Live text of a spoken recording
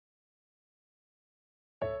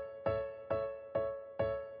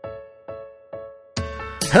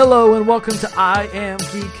Hello and welcome to I Am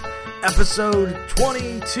Geek, episode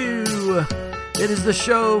 22. It is the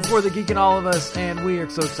show for the geek in all of us, and we are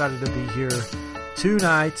so excited to be here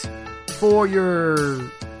tonight for your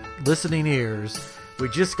listening ears. We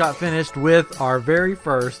just got finished with our very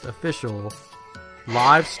first official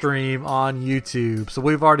live stream on YouTube. So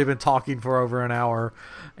we've already been talking for over an hour,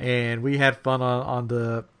 and we had fun on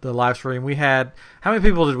the live stream. We had, how many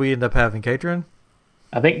people did we end up having, Katrin?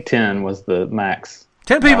 I think 10 was the max.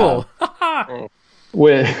 10 people!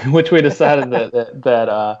 Which we decided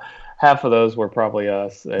that half of those were probably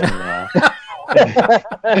us. And,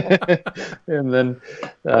 and then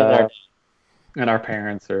and our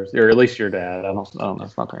parents, or at least your dad. I don't know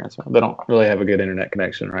if my parents are. They don't really have a good internet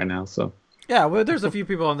connection right now. So yeah, well, there's a few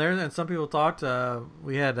people on there, and some people talked.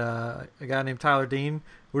 We had a guy named Tyler Dean.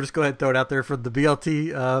 We'll just go ahead and throw it out there for the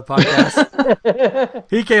BLT podcast.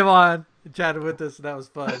 He came on and chatted with us, and that was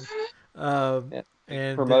fun.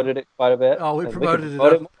 And promoted it quite a bit. Oh, we promoted it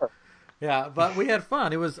more. Yeah, but we had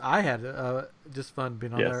fun. I had just fun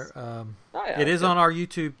being on there. It is on our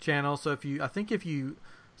YouTube channel, so if you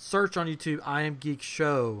search on YouTube I Am Geek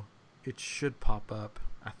Show, it should pop up,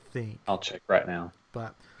 I think. I'll check right now.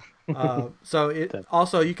 But so it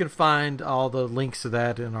also, you can find all the links to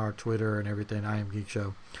that in our Twitter and everything, I Am Geek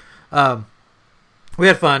Show. We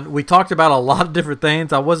had fun. We talked about a lot of different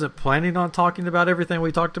things. I wasn't planning on talking about everything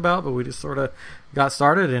we talked about, but we just sort of got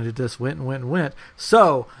started, and it just went and went and went.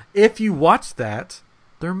 So if you watch that,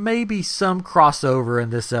 there may be some crossover in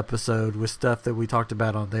this episode with stuff that we talked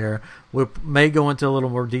about on there. We may go into a little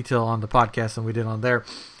more detail on the podcast than we did on there,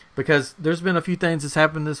 because there's been a few things that's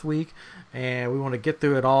happened this week, and we want to get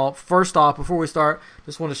through it all. First off, before we start,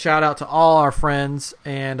 just want to shout out to all our friends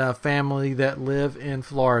and family that live in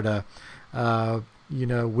Florida.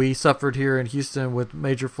 We suffered here in Houston with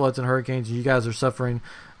major floods and hurricanes, and you guys are suffering.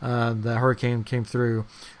 The hurricane came through.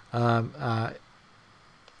 A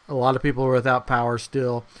lot of people are without power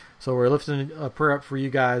still, so we're lifting a prayer up for you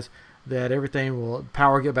guys that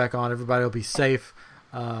power get back on, everybody will be safe,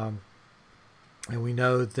 and we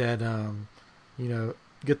know that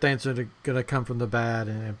good things are going to come from the bad,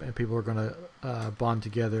 and people are going to bond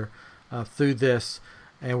together through this.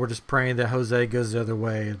 And we're just praying that Jose goes the other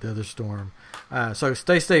way, the other storm. So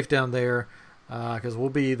stay safe down there, because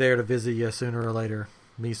we'll be there to visit you sooner or later.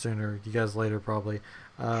 Me sooner, you guys later probably.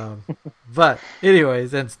 But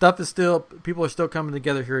anyways, and people are still coming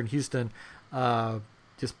together here in Houston,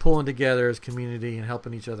 just pulling together as community and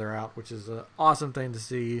helping each other out, which is an awesome thing to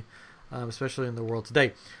see, especially in the world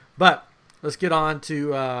today. But let's get on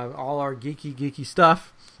to all our geeky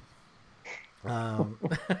stuff.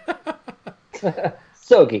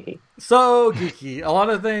 So geeky. A lot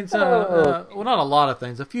of things. Well, not a lot of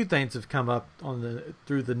things. A few things have come up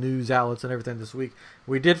through the news outlets and everything this week.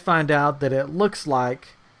 We did find out that it looks like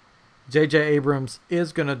J.J. Abrams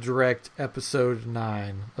is going to direct Episode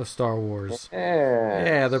 9 of Star Wars.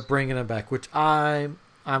 Yeah, they're bringing it back, which I'm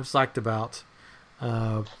psyched about.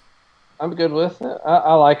 I'm good with it.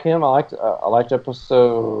 I like him. I liked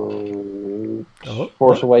Episode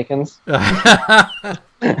Force Awakens.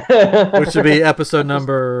 Which should be episode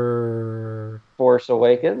number Force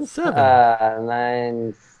Awakens. 7.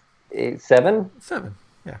 9, 8, 7? 7.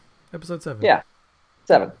 Yeah. Episode 7. Yeah.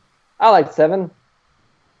 7. I like 7.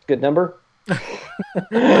 Good number.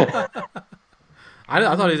 I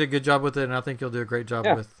thought he did a good job with it, and I think he'll do a great job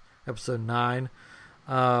with episode 9.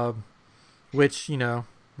 Which,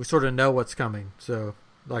 we sort of know what's coming. So,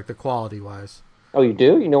 like the quality wise. Oh, you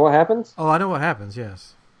do? You know what happens? Oh, I know what happens,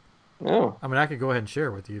 yes. Oh. I mean, I could go ahead and share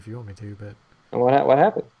it with you if you want me to, but... And what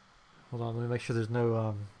happened? Hold on, let me make sure there's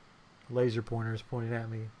no laser pointers pointing at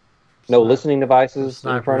me. No listening devices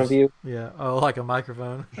in front of you? Yeah. Oh, like a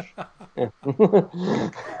microphone.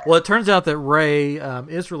 Well, it turns out that Rey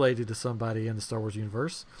is related to somebody in the Star Wars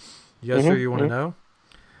universe. You guys sure you want to know?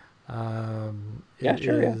 It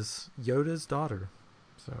is Yoda's daughter.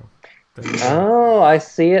 So... Oh, I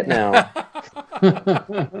see it now.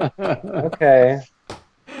 Okay.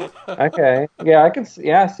 Yeah, I can.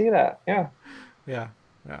 I see that. Yeah.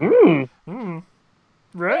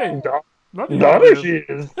 Right. Daughter she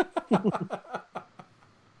is.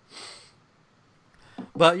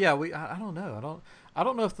 But yeah, I don't know. I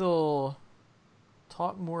don't know if they'll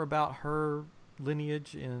talk more about her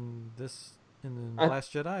lineage in the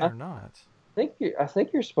Last Jedi or not. I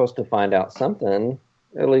think you're supposed to find out something.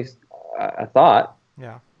 At least I thought.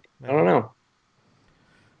 Yeah. I don't know.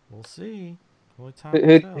 We'll see. Who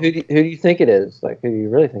do you think it is? Like, who do you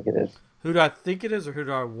really think it is? Who do I think it is, or who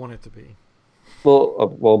do I want it to be?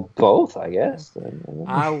 Well, both, I guess.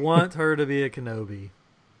 I want her to be a Kenobi.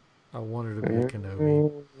 I want her to be a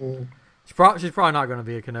Kenobi. She's probably not going to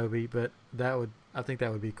be a Kenobi, but I think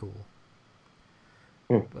that would be cool.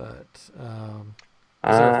 But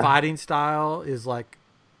her fighting style is like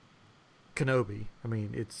Kenobi. I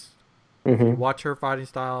mean, it's if you watch her fighting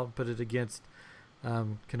style, put it against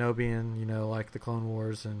Kenobi and like the Clone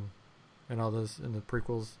Wars and all those in the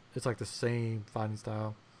prequels, it's like the same fighting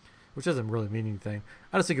style, which doesn't really mean anything.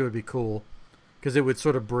 I just think it would be cool because it would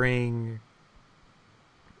sort of bring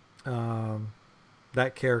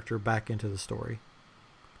that character back into the story.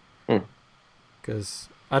 Because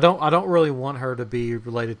I don't really want her to be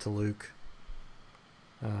related to Luke.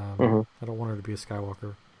 I don't want her to be a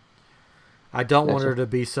Skywalker. I don't want her to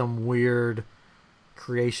be some weird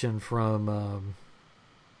creation from,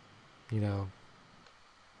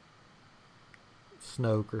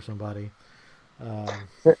 Snoke or somebody.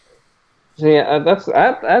 So yeah,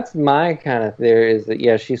 that's my kind of theory. Is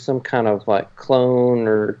that she's some kind of like clone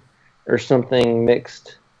or something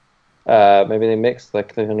mixed. Maybe they mixed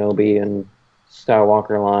like the Kenobi and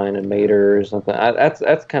Skywalker line and made her or something.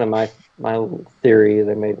 That's kind of my theory.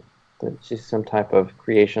 They made that she's some type of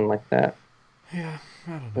creation like that. Yeah,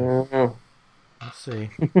 I don't know. We'll see.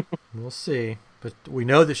 We'll see. But we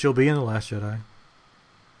know that she'll be in The Last Jedi.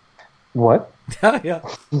 What? Yeah.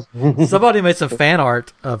 Somebody made some fan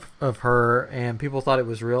art of her, and people thought it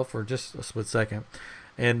was real for just a split second.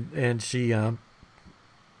 And she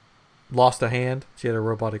lost a hand. She had a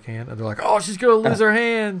robotic hand. And they're like, oh, she's going to lose her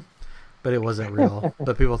hand. But it wasn't real.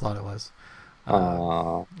 But people thought it was.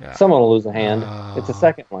 Yeah. Someone will lose a hand. It's the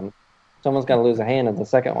second one. Someone's got to lose a hand in the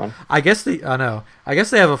second one. I guess they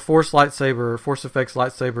have a Force Effects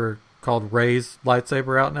lightsaber called Rey's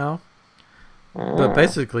lightsaber out now. But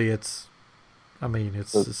basically, it's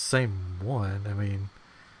the same one. I mean,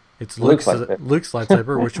 it's Luke's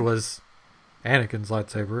lightsaber, which was Anakin's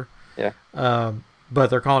lightsaber. Yeah.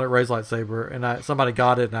 But they're calling it Rey's lightsaber, and somebody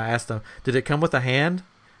got it, and I asked them, did it come with a hand?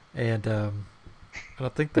 And I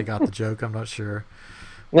don't think they got the joke. I'm not sure.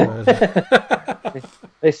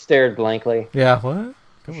 They stared blankly. Yeah, what?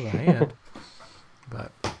 Come with a hand.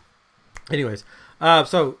 But anyways,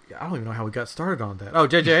 so I don't even know how we got started on that. Oh,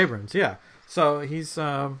 J.J. Abrams, yeah. So he's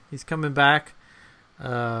coming back.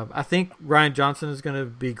 I think Rian Johnson is going to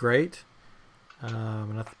be great.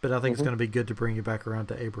 But I think it's going to be good to bring you back around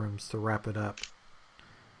to Abrams to wrap it up.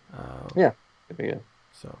 Yeah, it'd be good.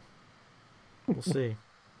 So we'll see.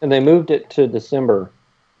 And they moved it to December,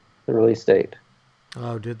 the release date.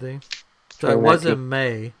 Oh, did they? So it was in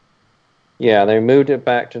May. Yeah, they moved it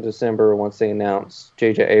back to December once they announced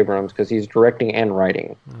J.J. Abrams because he's directing and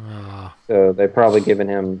writing. So they've probably given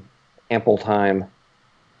him ample time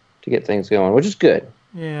to get things going, which is good.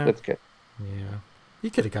 Yeah. That's good. Yeah. He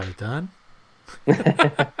could have got it done.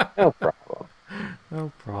 No problem.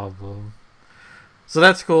 No problem. So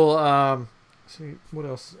that's cool. Let's see, what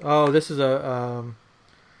else? Oh, this is a...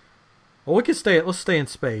 well, let's stay in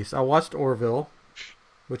space. I watched Orville,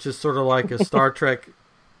 which is sort of like a Star Trek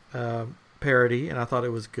parody, and I thought it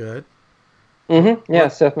was good. Yeah,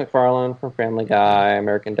 Seth MacFarlane from Family Guy,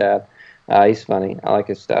 American Dad. He's funny. I like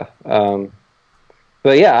his stuff.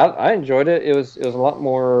 But yeah, I enjoyed it. It was a lot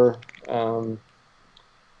more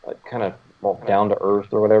like kind of down to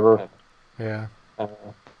earth or whatever. Yeah.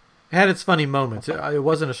 It had its funny moments. It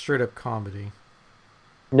wasn't a straight up comedy.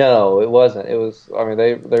 No, it wasn't. It was. I mean,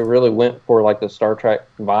 they really went for like the Star Trek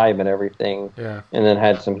vibe and everything. Yeah. And then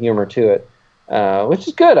had some humor to it, which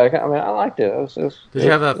is good. I liked it. Did you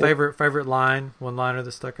have a favorite one-liner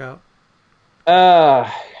that stuck out? I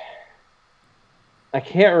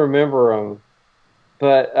can't remember them,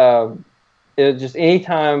 but it was just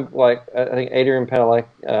anytime, like, I think Adrian Paddle,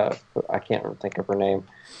 I can't think of her name.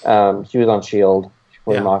 She was on S.H.I.E.L.D. She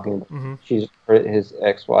played Mockingbird. Mm-hmm. She's his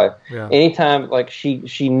ex-wife. Yeah. Anytime, like,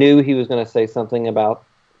 she knew he was going to say something about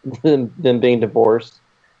them being divorced,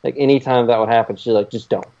 like, anytime that would happen, she's like, just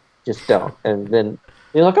don't. And then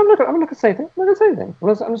you're like, I'm not going to say anything. I'm not going to say anything.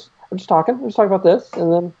 I'm just talking. I'm just talking about this.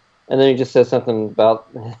 And then he just says something about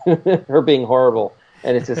her being horrible.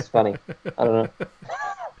 And it's just funny. I don't know.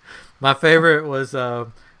 My favorite was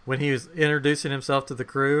when he was introducing himself to the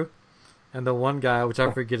crew, and the one guy, which I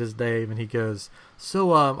forget his name, and he goes,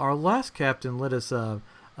 "So our last captain let us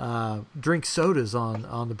drink sodas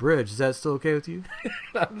on the bridge. Is that still okay with you?"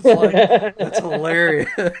 I was like, "That's hilarious."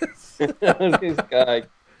 This guy,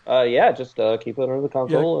 yeah, just keep it under the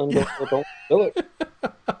console and don't spill it.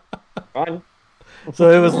 Fine. So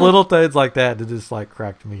it was little things like that that just like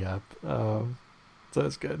cracked me up. So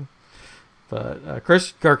it's good. But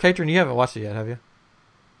Chris or Katrin, you haven't watched it yet, have you?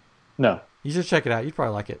 No. You should check it out. You'd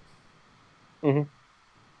probably like it. Mm-hmm.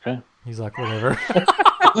 Okay. He's like, whatever.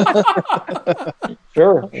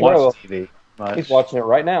 Sure. Watch TV. He's watching it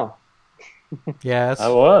right now. Yes. I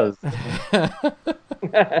was.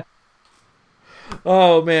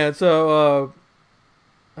 Oh man, so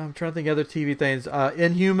I'm trying to think of other TV things.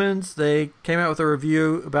 Inhumans, they came out with a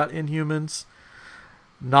review about Inhumans.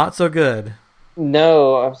 Not so good.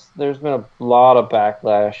 No, there's been a lot of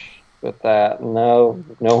backlash with that. No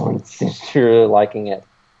one seems to be really liking it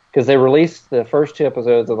because they released the first 2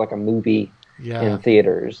 episodes of like a movie in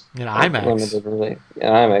theaters in IMAX. In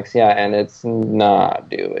IMAX, yeah, and it's not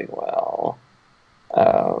doing well.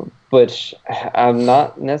 Which I'm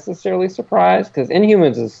not necessarily surprised because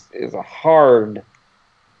Inhumans is a hard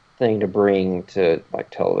thing to bring to like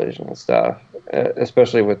television and stuff,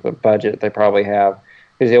 especially with the budget they probably have.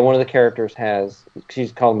 Because one of the characters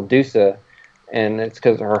she's called Medusa, and it's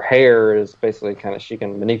because her hair is basically kind of, she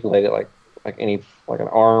can manipulate it like an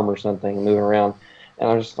arm or something and move it around. And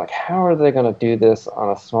I'm just like, how are they going to do this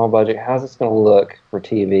on a small budget? How's this going to look for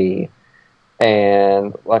TV?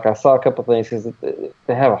 And like I saw a couple things because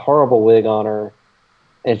they have a horrible wig on her.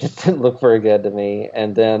 It just didn't look very good to me.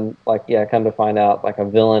 And then come to find out, like a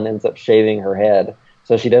villain ends up shaving her head,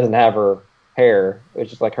 so she doesn't have her hair,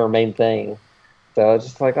 which is like her main thing. So it's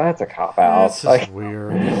just like, oh, that's a cop out. That's just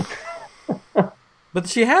weird. But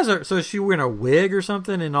she has her. So is she wearing a wig or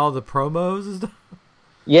something in all the promos and stuff?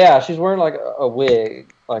 Yeah, she's wearing like a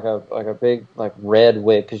wig, like a big like red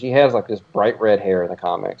wig, because she has like this bright red hair in the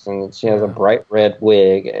comics, and she has a bright red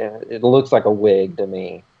wig, and it looks like a wig to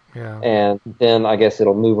me. Yeah. And then I guess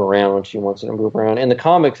it'll move around when she wants it to move around. In the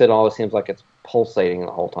comics, it always seems like it's pulsating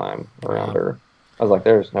the whole time around her. I was like,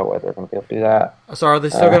 there's no way they're going to be able to do that. So are they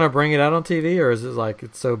still going to bring it out on TV, or is it like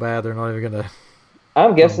it's so bad they're not even going to?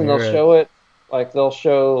 I'm guessing they'll show it. Like they'll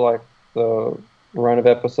show like the run of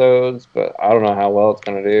episodes, but I don't know how well it's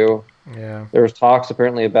going to do. Yeah. There was talks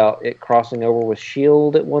apparently about it crossing over with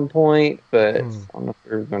S.H.I.E.L.D. at one point, but I don't know if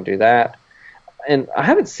they're going to do that. And I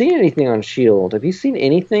haven't seen anything on S.H.I.E.L.D. Have you seen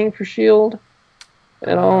anything for S.H.I.E.L.D.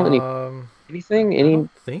 at all? Anything? I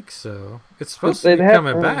don't think so. It's supposed to be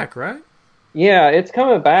coming back, right? Yeah, it's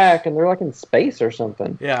coming back, and they're like in space or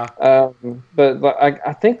something. Yeah. But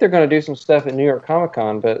I think they're going to do some stuff at New York Comic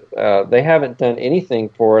Con, but they haven't done anything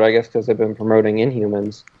for it. I guess because they've been promoting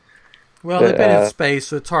Inhumans. Well, they've been in space,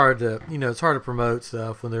 so it's hard to promote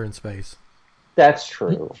stuff when they're in space. That's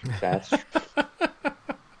true. That's true.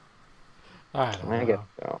 I don't know. Guess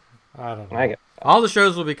so. I don't know. All the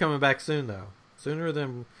shows will be coming back soon, though. Sooner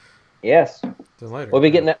than later. We'll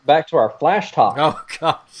be getting that back to our Flash talk. Oh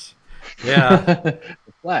gosh. Yeah. The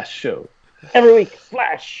Flash show. Every week,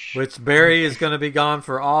 Flash. Which Barry is going to be gone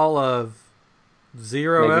for all of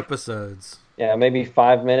 0 episodes. Yeah, maybe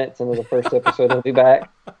 5 minutes into the first episode he'll be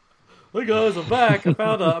back. Hey guys, I'm back. I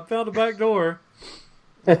found a back door.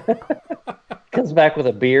 Comes back with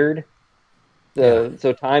a beard.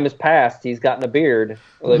 So time has passed. He's gotten a beard.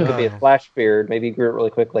 Well, it could be a Flash beard. Maybe he grew it really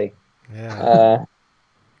quickly. Yeah.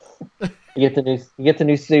 You get the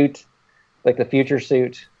new suit, like the future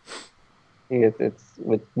suit. It's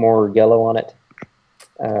with more yellow on it.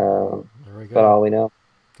 There we go. But all we know.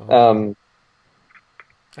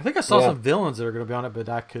 I think I saw some villains that are going to be on it, but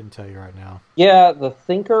I couldn't tell you right now. Yeah, the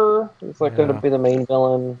Thinker is going to be the main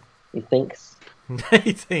villain. He thinks.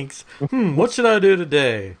 He thinks. What should I do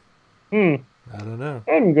today? I don't know.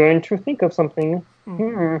 I'm going to think of something.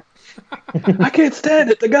 I can't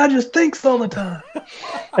stand it. The guy just thinks all the time.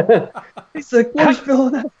 He's like, what are you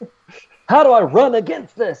feeling out? How do I run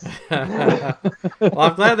against this? Well,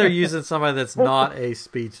 I'm glad they're using somebody that's not a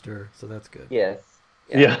speedster, so that's good. Yes.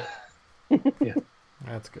 Yeah.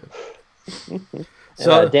 That's good.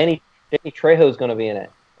 So Danny Trejo's going to be in it.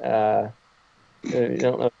 You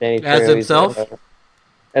don't know if Danny Trejo as himself.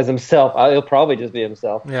 As himself, he'll probably just be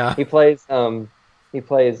himself. Yeah. He plays.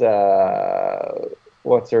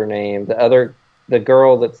 What's her name? The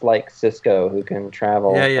girl that's like Cisco who can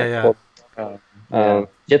travel. Yeah.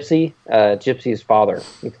 Gypsy. Gypsy's father.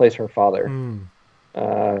 He plays her father.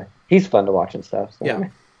 He's fun to watch and stuff. So. Yeah.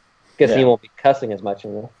 Guess he won't be cussing as much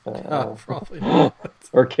in this. Probably not.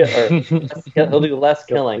 or he'll do less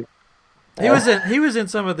killing. He was in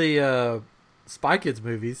some of the Spy Kids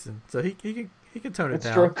movies, and so he can tone it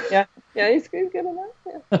down. True. Yeah, he's good at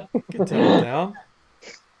that. Yeah. He can tone it down.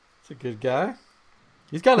 He's a good guy.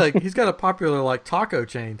 He's got a popular like taco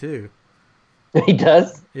chain too. He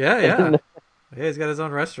does. Yeah. He's got his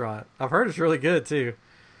own restaurant. I've heard it's really good too.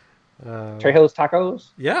 Trejo's Tacos.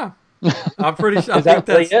 Yeah, I'm pretty sure.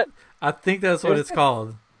 I think that's what it's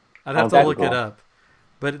called. I'd have to look it up.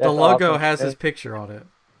 But the logo has his picture on it.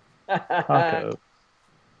 Taco.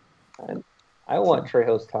 I want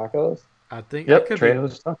Trejo's Tacos. I think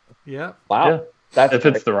Trejo's Tacos. Yeah. Wow. Yeah. That's if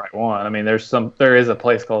it's the right one. I mean, there is a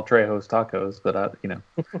place called Trejo's Tacos, but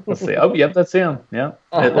let's see. Oh, yep, that's him. Yeah,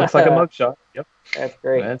 it looks like a mugshot. Yep, that's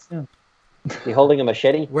great. That's him. You holding a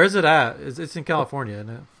machete? Where's it at? It's in California, isn't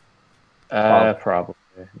it? Probably.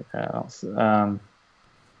 Yeah,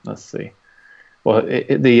 let's see. Well,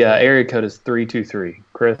 the area code is 323.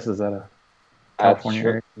 Chris, is that a California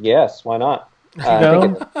area? Yes, why not? I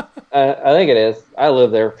think it is. I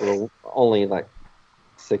lived there for only like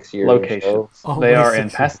 6 years. Locations. So. They are in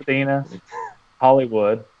Pasadena,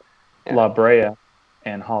 Hollywood, La Brea,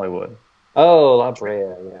 and Hollywood. Oh, La Brea,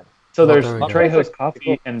 yeah. So there's Trejo's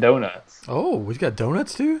Coffee and Donuts. Oh, we got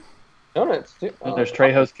donuts too? Donuts too. Oh. There's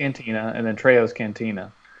Trejo's Cantina, and then Trejo's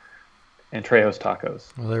Cantina, and Trejo's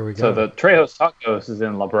Tacos. Well, there we go. So the Trejo's Tacos is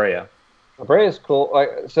in La Brea. La Brea is cool.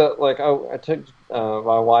 I took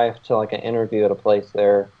my wife to like an interview at a place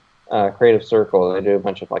there, Creative Circle. They do a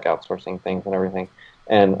bunch of like outsourcing things and everything,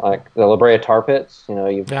 and like the La Brea Tar Pits.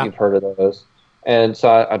 You've heard of those. And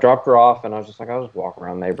so I dropped her off, and I was just like, I'll just walk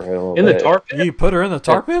around the neighborhood a little bit. In the tar pit? You put her in the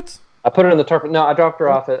tar pits? I put her in the tar pit. No, I dropped her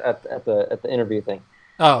off at the interview thing.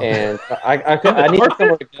 Oh. And I needed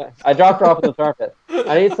somewhere to go. I dropped her off in the tar pit.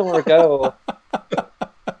 I needed somewhere to go.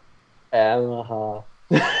 And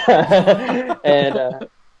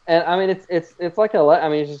I mean it's like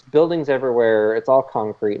it's just buildings everywhere. It's all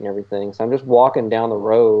concrete and everything. So I'm just walking down the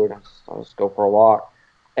road. I'll just go for a walk.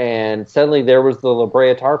 And suddenly there was the La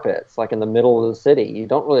Brea Tar Pits, like in the middle of the city. You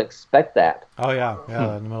don't really expect that. Oh, yeah.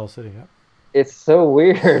 Yeah, in the middle of the city, yeah. It's so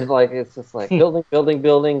weird. Like, it's just like building,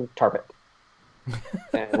 tar pit.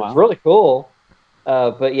 And it's really cool.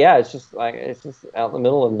 But yeah, it's just out in the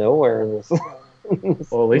middle of nowhere. In this.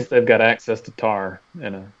 Well, at least they've got access to tar.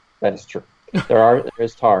 That is true. There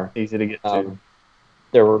is tar. Easy to get to.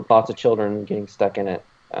 There were lots of children getting stuck in it.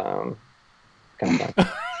 Kind of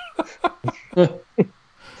fun.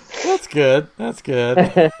 That's good.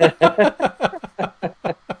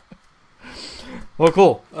 Well,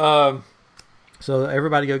 cool. So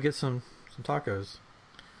everybody go get some tacos.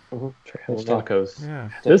 Trejo's Tacos. Yeah.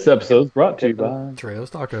 This episode is brought to you by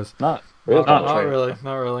Trejo's Tacos. Not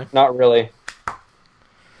really.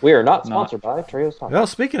 We are not sponsored by Trejo's Tacos. Well,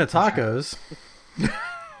 speaking of tacos,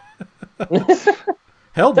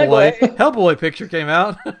 Hellboy picture came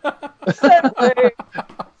out.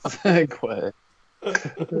 Segue.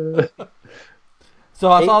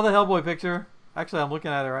 So I saw the Hellboy picture. Actually, I'm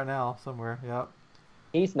looking at it right now somewhere. Yep.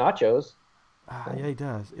 He's nachos. Yeah, he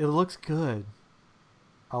does. It looks good.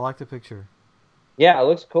 I like the picture. Yeah, it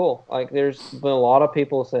looks cool. Like, there's been a lot of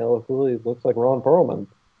people saying, "Oh, it really looks like Ron Perlman."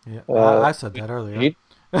 Yeah, I said that earlier. He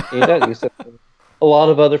does. You said a lot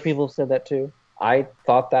of other people said that too. I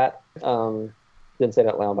thought that. Didn't say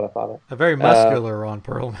that loud, but I thought it. A very muscular Ron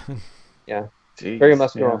Perlman. Yeah. Jeez, very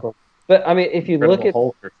muscular Ron Perlman. But I mean, if you look at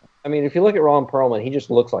Ron Perlman, he just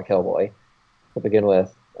looks like Hellboy to begin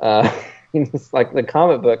with. It's like the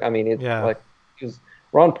comic book. I mean,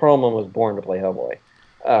 Ron Perlman was born to play Hellboy,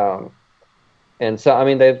 and so I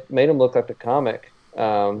mean they've made him look like the comic.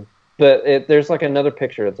 But there's like another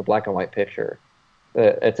picture. It's a black and white picture.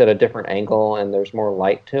 It's at a different angle, and there's more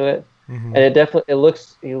light to it, and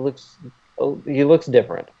he looks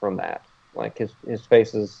different from that. Like his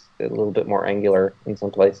face is a little bit more angular in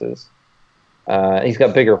some places. He's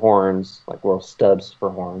got bigger horns, like little stubs for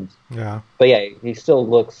horns. Yeah. But yeah, he still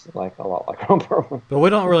looks like a lot like Ron Perlman. But we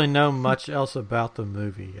don't really know much else about the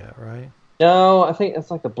movie yet, right? No, I think it's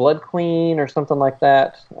like the Blood Queen or something like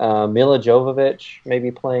that. Mila Jovovich maybe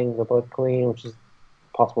playing the Blood Queen, which is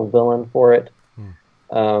a possible villain for it.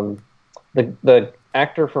 The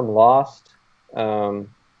actor from Lost, I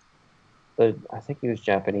think he was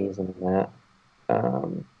Japanese in that.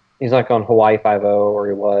 He's like on Hawaii Five-0, or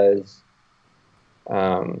he was.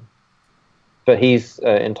 But he's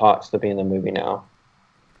in talks to be in the movie now.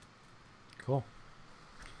 Cool.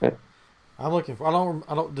 Yeah. I'm looking for.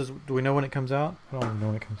 Do we know when it comes out? I don't know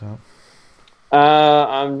when it comes out.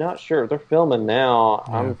 I'm not sure. They're filming now.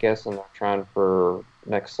 Yeah. I'm guessing they're trying for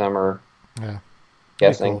next summer. Yeah.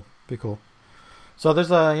 Guessing. Be cool. So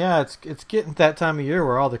there's it's getting that time of year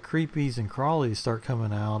where all the creepies and crawlies start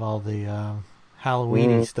coming out. All the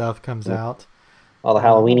Halloween-y stuff comes out. All the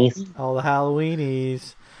Halloweenies. All the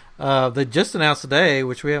Halloweenies. They just announced today,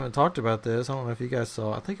 which we haven't talked about this. I don't know if you guys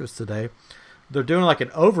saw. I think it was today. They're doing like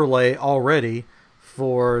an overlay already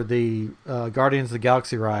for the Guardians of the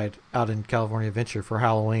Galaxy ride out in California Adventure for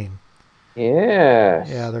Halloween. Yes.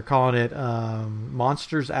 Yeah, they're calling it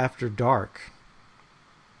Monsters After Dark.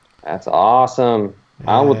 That's awesome.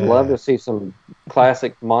 Yeah. I would love to see some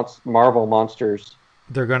classic Marvel monsters.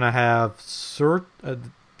 They're going to have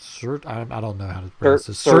I don't know how to pronounce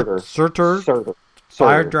this. Surtur.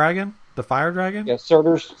 Fire Dragon? The fire dragon? Yeah,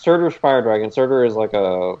 Surtur's fire dragon. Surtur is like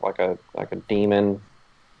a demon.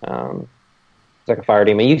 It's like a fire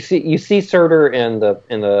demon. You see Surtur in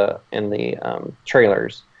the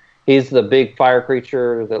trailers. He's the big fire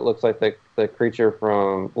creature that looks like the creature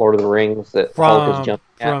from Lord of the Rings that Hulk is jumping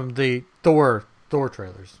at. From the Thor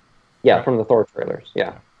trailers. Yeah, right. From the Thor trailers.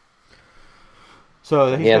 Yeah.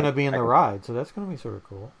 So he's going to be in the ride. So that's going to be sort of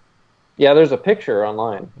cool. Yeah, there's a picture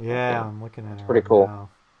online. Yeah, I'm looking at it. It's pretty cool. Now.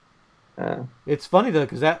 It's funny though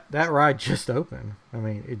because that ride just opened. I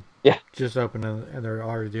mean, it just opened and they're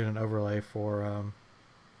already doing an overlay for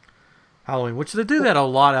Halloween, which they do that a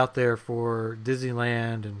lot out there for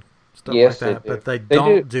Disneyland and stuff like that. But they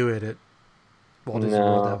don't do it at Walt Disney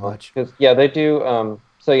World that much. Yeah, they do.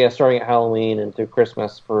 Starting at Halloween and through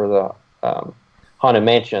Christmas for the Haunted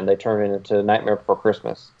Mansion, they turn it into Nightmare Before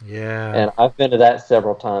Christmas. Yeah, and I've been to that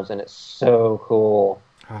several times, and it's so cool.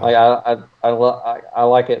 Oh. I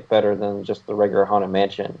like it better than just the regular Haunted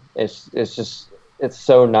Mansion. It's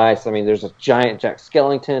so nice. I mean, there's a giant Jack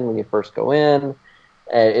Skellington when you first go in.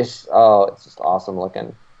 And it's just awesome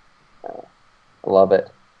looking. I love it.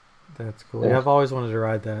 That's cool. Yeah, I've always wanted to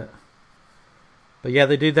ride that. But yeah,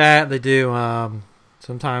 they do that. They do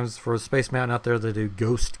sometimes for Space Mountain out there. They do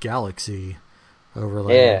Ghost Galaxy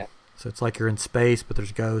overlay. Yeah. So it's like you're in space, but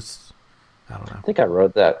there's ghosts. I don't know. I think I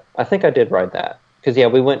rode that. I think I did ride that. Because,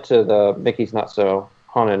 we went to the Mickey's Not So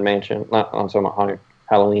Haunted Mansion, not Haunted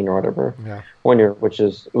Halloween or whatever. Yeah. One year, it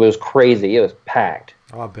was crazy. It was packed.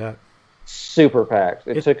 Oh, I bet. Super packed.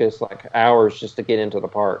 It took us like hours just to get into the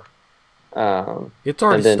park. It's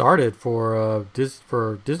already started for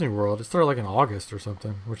Disney World. It started like in August or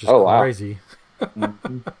something, which is crazy.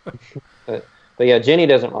 But yeah, Jenny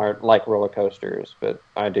doesn't like roller coasters, but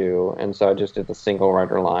I do, and so I just did the single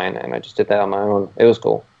rider line, and I just did that on my own. It was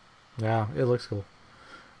cool. Yeah, it looks cool.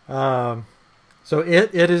 So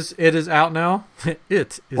it is out now.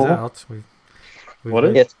 It is out. What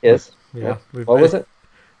is? It is. Yeah. What was it?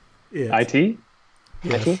 IT?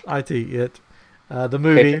 Yes, IT. It. The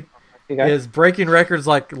movie is breaking records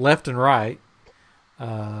like left and right.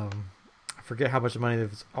 I forget how much money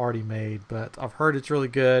they've already made, but I've heard it's really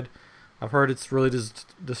good. I've heard it's really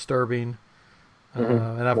disturbing,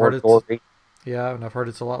 and I've heard I've heard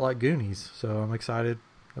it's a lot like Goonies. So I'm excited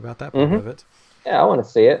about that part of it. Yeah, I want to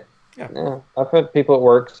see it. Yeah, I've heard people at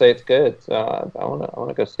work say it's good, so I want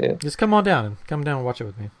to go see it. Just come down and watch it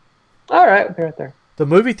with me. All right, I'll be right there. The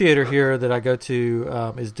movie theater here that I go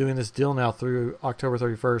to is doing this deal now through October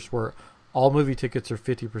 31st, where all movie tickets are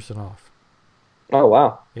 50% off. Oh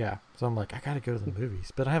wow! Yeah, so I'm like, I got to go to the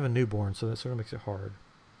movies, but I have a newborn, so that sort of makes it hard.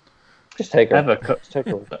 Just take her.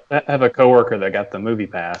 I have a coworker that got the Movie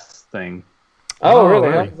Pass thing. Oh,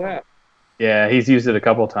 really? How's that? Yeah, he's used it a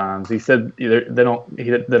couple times. He said they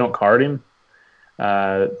don't card him.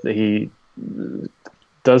 He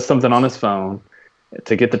does something on his phone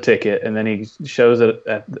to get the ticket, and then he shows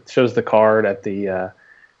the card at the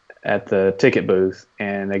ticket booth,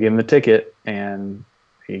 and they give him the ticket, and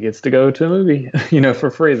he gets to go to a movie,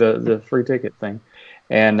 for free, the free ticket thing,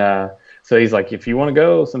 and. So he's like, if you want to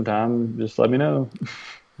go sometime, just let me know.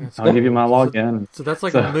 I'll give you my login. So that's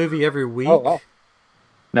like a movie every week? Oh, wow.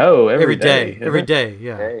 No, every day. Every day,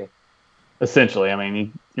 yeah. Hey. Essentially, I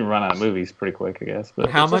mean, you run out of movies pretty quick, I guess.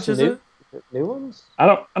 But how much is it? New ones? I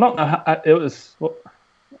don't know. It was. I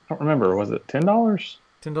don't remember. Was it $10? $10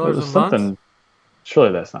 a month?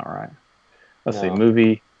 Surely that's not right. Let's see.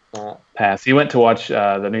 Movie Pass. He went to watch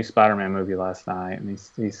the new Spider-Man movie last night, and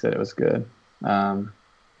he said it was good.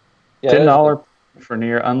 $10 for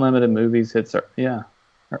near unlimited movies hits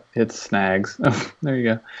snags. There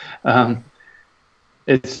you go.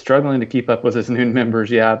 It's struggling to keep up with its new members.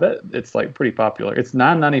 Yeah, I bet it's like pretty popular. It's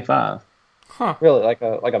 $9.95. Huh? Really? Like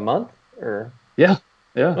a month or? Yeah.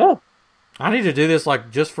 Oh. I need to do this like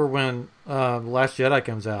just for when Last Jedi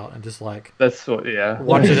comes out and just like that's what. Yeah.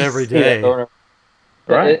 Watch it every day.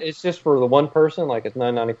 Right. It's just for the one person. Like it's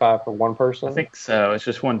 $9.95 for one person. I think so. It's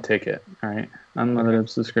just one ticket. All right. Unlimited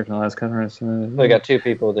subscription. Last cover. So you got two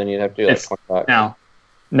people, then you'd have to do like $20. Now,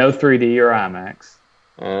 no 3D or IMAX.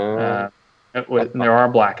 There are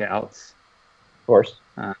blackouts. Of course.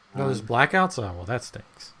 There's blackouts. Oh, well, that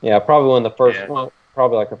stinks. Yeah, probably when the first,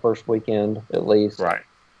 probably like the first weekend at least. Right.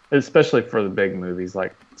 Especially for the big movies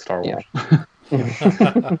like Star Wars.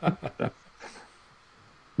 Yeah.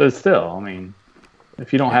 But still, I mean.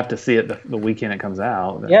 If you don't have to see it the weekend it comes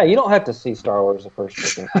out. Yeah, you don't have to see Star Wars the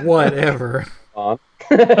first weekend. Whatever.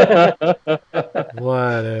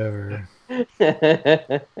 Whatever.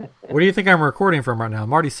 Where do you think I'm recording from right now?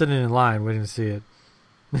 I'm already sitting in line waiting to see it.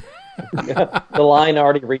 The line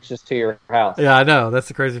already reaches to your house. Yeah, I know. That's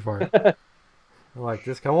the crazy part. Like,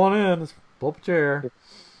 just come on in. Just pull up a chair.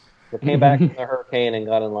 They came back from the hurricane and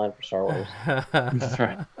got in line for Star Wars. That's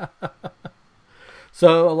right.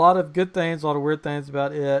 So a lot of good things, a lot of weird things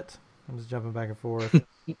about it. I'm just jumping back and forth.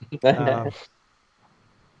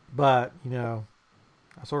 But, you know,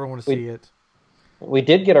 I sort of want to see it. We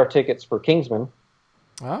did get our tickets for Kingsman.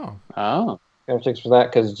 Oh. Oh. Got our tickets for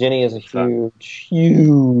that because Jenny is a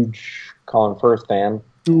huge Colin Firth fan.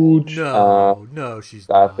 Huge. No, she's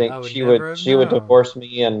not. I think she would divorce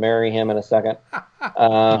me and marry him in a second.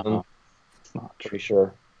 Pretty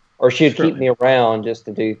sure. Or she'd keep me around just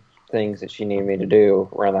to do things that she needed me to do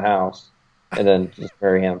around the house, and then just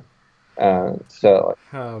marry him. So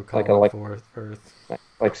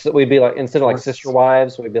so we'd be like, instead of like sister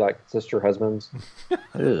wives, we'd be like sister husbands.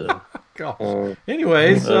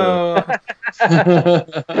 Anyway, so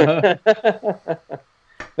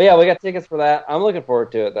but yeah, we got tickets for that. I'm looking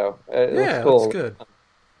forward to it though. It looks cool. It's good.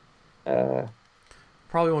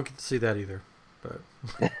 Probably won't get to see that either, but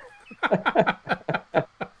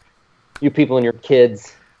you people and your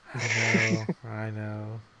kids. I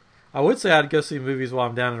know. I would say I'd go see movies while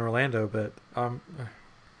I'm down in Orlando, but I'm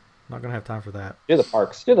not going to have time for that. Do the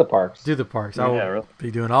parks. I will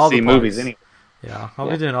be doing all the parks. movies anyway. Yeah, I'll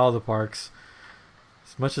be doing all the parks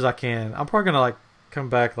as much as I can. I'm probably going to like come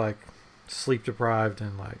back like sleep deprived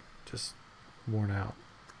and like just worn out.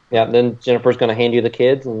 Yeah, then Jennifer's going to hand you the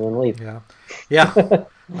kids and then leave. Yeah.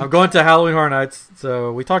 I'm going to Halloween Horror Nights,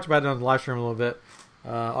 so we talked about it on the live stream a little bit.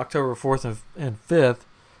 October 4th and 5th.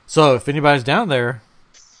 So if anybody's down there,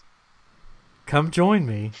 come join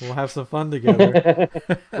me. We'll have some fun together.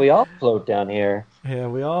 We all float down here. Yeah,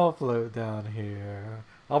 we all float down here.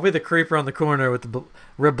 I'll be the creeper on the corner with the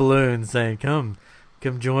red balloon saying, come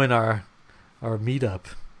join our meetup.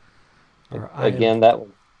 Again, that will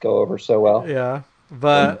go over so well. Yeah,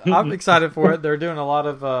 but I'm excited for it. They're doing a lot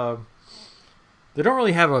of... they don't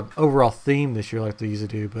really have an overall theme this year like they usually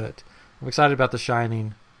do, but I'm excited about The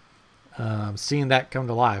Shining. Seeing that come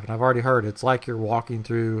to life. And I've already heard it's like you're walking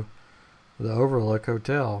through the Overlook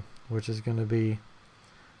Hotel, which is going to be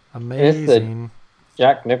amazing. It's the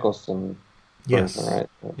Jack Nicholson version, right?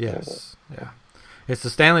 Yes. Yeah. It's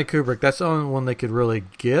the Stanley Kubrick. That's the only one they could really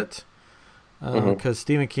get because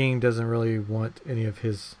Stephen King doesn't really want any of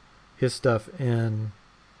his stuff in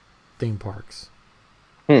theme parks.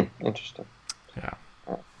 Interesting. Yeah.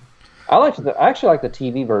 I actually like the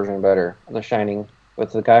TV version better, The Shining,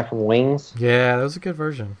 with the guy from Wings. Yeah, that was a good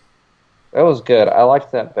version. That was good. I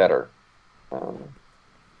liked that better. But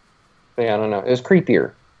yeah, I don't know. It was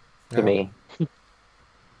creepier to me.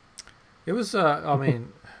 It was. I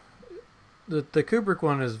mean, the Kubrick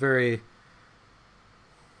one is very. I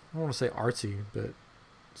don't want to say artsy, but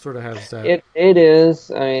sort of has that. It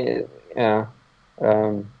is. I mean, yeah.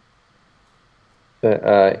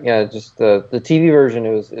 But yeah, just the TV version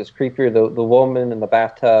is creepier. The woman in the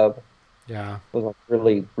bathtub. Yeah. Was like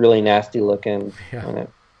really, really nasty looking. Yeah.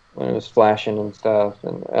 When it was flashing and stuff,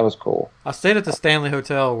 and that was cool. I stayed at the Stanley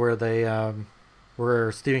Hotel where they,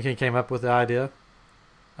 where Stephen King came up with the idea.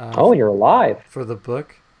 You're alive for the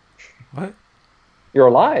book. What? You're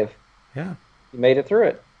alive. Yeah. You made it through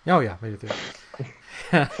it. Oh yeah, made it through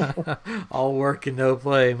it. All work and no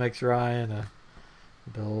play makes Ryan a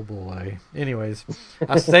dull boy. Anyways,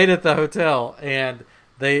 I stayed at the hotel, and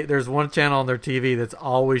there's one channel on their TV that's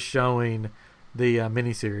always showing the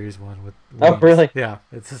miniseries one with Wings. Oh, really? Yeah,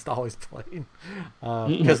 it's just always playing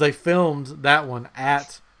because they filmed that one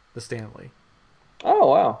at the Stanley.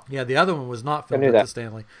 Oh, wow. Yeah, the other one was not filmed at the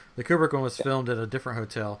Stanley. The Kubrick one was filmed at a different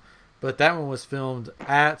hotel, but that one was filmed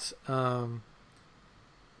at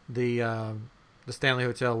the Stanley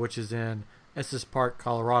Hotel, which is in Estes Park,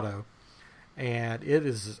 Colorado, and it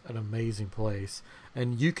is an amazing place,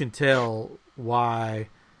 and you can tell why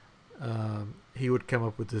he would come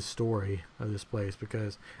up with this story of this place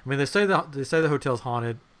because I mean they say the hotel's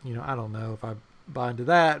haunted. You know, I don't know if I buy into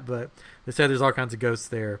that, but they say there's all kinds of ghosts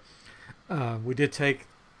there. We did take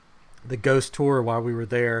the ghost tour while we were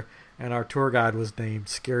there, and our tour guide was named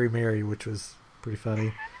Scary Mary, which was pretty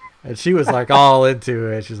funny. And she was like all into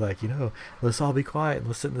it. She's like, let's all be quiet and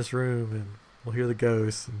let's sit in this room and we'll hear the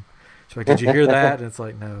ghosts. And she's like, did you hear that? And it's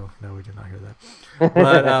like, no, we did not hear that.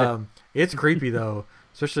 But it's creepy though,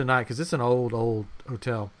 especially at night because it's an old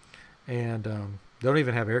hotel, and they don't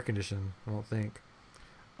even have air conditioning, I don't think.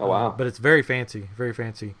 Oh wow! But it's very fancy,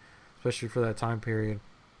 especially for that time period.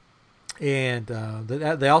 And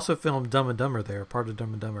they also filmed Dumb and Dumber there, part of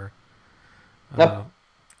Dumb and Dumber,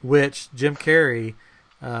 which Jim Carrey.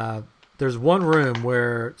 There's one room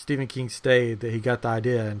where Stephen King stayed that he got the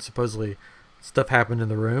idea, and supposedly stuff happened in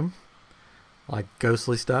the room, like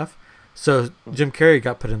ghostly stuff. So Jim Carrey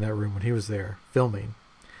got put in that room when he was there filming.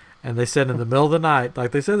 And they said in the middle of the night,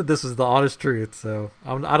 like they said that this was the honest truth. So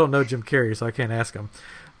I don't know Jim Carrey, so I can't ask him.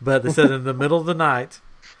 But they said in the middle of the night,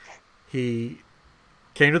 he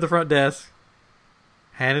came to the front desk,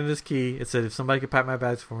 handed his key, and said, "If somebody could pack my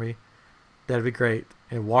bags for me, that'd be great."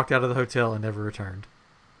 And walked out of the hotel and never returned.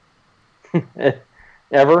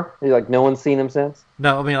 Ever? Like no one's seen him since?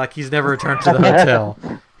 No, I mean like he's never returned to the hotel.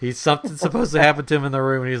 Something supposed to happen to him in the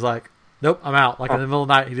room, and he's like, "Nope, I'm out." Like in the middle of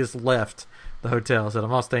the night, he just left the hotel. Said, "I'm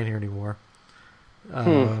not staying here anymore."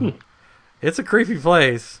 It's a creepy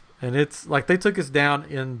place, and it's like they took us down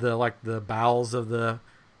in the bowels of the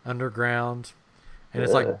underground, and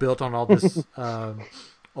it's like built on all this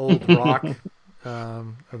old rock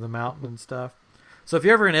of the mountain and stuff. So if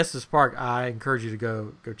you're ever in Estes Park, I encourage you to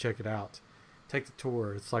go check it out. Take the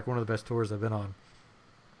tour. It's like one of the best tours I've been on.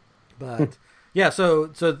 But yeah, so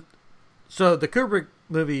the Kubrick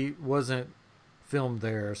movie wasn't filmed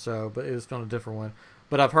there, but it was filmed a different one.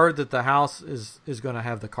 But I've heard that the house is going to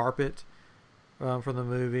have the carpet from the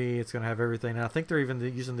movie. It's going to have everything, and I think they're even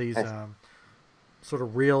using these sort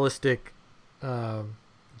of realistic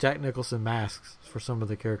Jack Nicholson masks for some of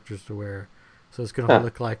the characters to wear. So it's going to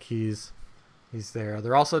look like he's there.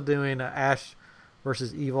 They're also doing Ash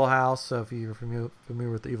versus Evil House. So if you're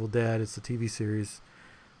familiar with The Evil Dead, it's a TV series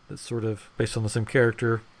that's sort of based on the same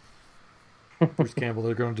character, Bruce Campbell.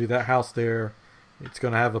 They're going to do that house there. It's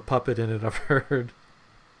going to have a puppet in it, I've heard.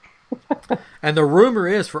 And the rumor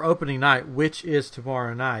is for opening night, which is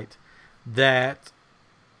tomorrow night, that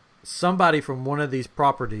somebody from one of these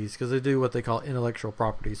properties, because they do what they call intellectual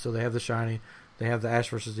properties. So they have The Shining, they have the Ash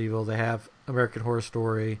versus Evil, they have American Horror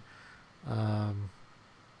Story,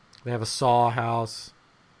 they have a Saw house.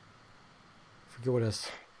 I forget what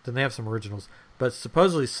else. Then they have some originals. But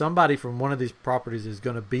supposedly somebody from one of these properties is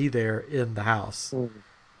going to be there in the house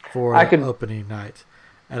for opening night.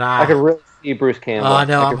 And I could really see Bruce Campbell. I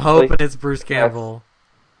know. I'm hoping it's Bruce Campbell.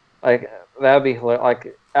 Like that would be hilarious.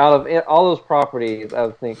 Like out of all those properties, I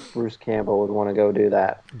would think Bruce Campbell would want to go do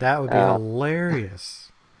that. That would be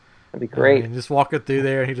hilarious. That'd be great. And just walking through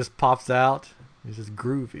there, and he just pops out. He's just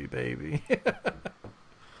groovy, baby.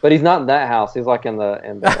 But he's not in that house. He's like in the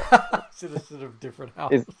It's in a sort of different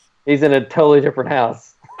house. He's in a totally different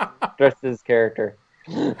house, dressed as his character.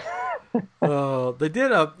 They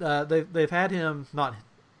did they've had him not.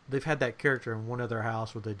 They've had that character in one other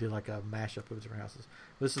house where they did like a mashup of different houses.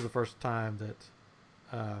 This is the first time that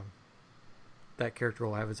that character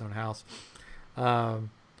will have his own house.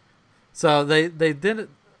 So they did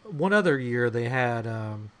one other year. They had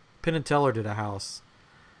Penn and Teller did a house.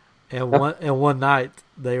 And one night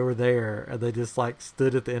they were there, and they just like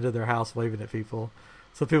stood at the end of their house waving at people.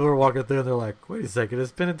 So people were walking through, and they're like, "Wait a second,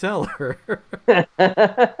 it's Penn and Teller."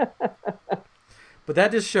 But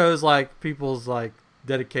that just shows like people's like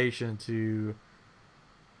dedication to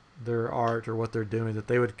their art or what they're doing. That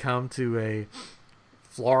they would come to a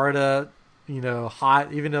Florida,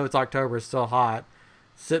 hot, even though it's October, it's still hot.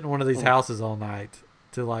 Sit in one of these houses all night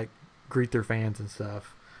to like greet their fans and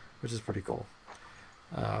stuff, which is pretty cool.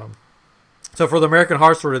 So for the American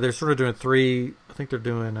Horror Story, they're sort of doing three. I think they're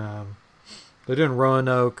doing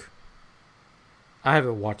Roanoke. I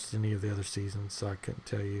haven't watched any of the other seasons, so I couldn't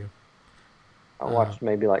tell you. I watched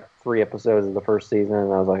maybe like 3 episodes of the first season,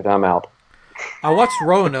 and I was like, I'm out. I watched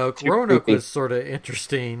Roanoke. Roanoke creepy. was sort of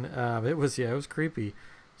interesting. It was creepy.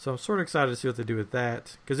 So I'm sort of excited to see what they do with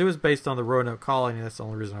that, because it was based on the Roanoke colony. That's the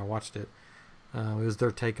only reason I watched it. It was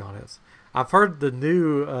their take on it. I've heard the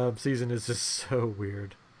new season is just so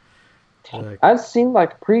weird. Like, I've seen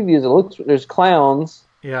like previews. There's clowns.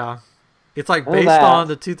 Yeah, it's like based on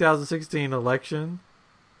the 2016 election.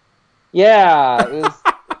 Yeah, it was,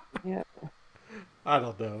 yeah. I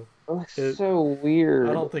don't know. It looks so weird.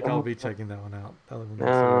 I don't think I'll be checking that one out. That one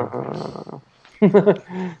looks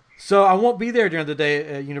weird. So I won't be there during the day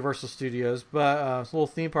at Universal Studios, but it's a little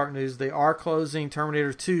theme park news. They are closing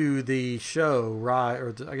Terminator 2, the show, right?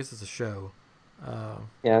 Or I guess it's a show.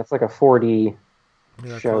 Yeah, it's like a 4D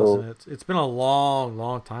show. It's been a long,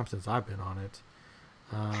 long time since I've been on it.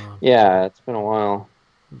 Yeah, it's been a while.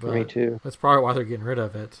 For me too. That's probably why they're getting rid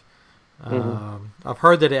of it. I've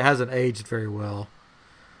heard that it hasn't aged very well.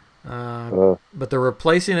 But they're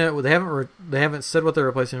replacing it with. They haven't said what they're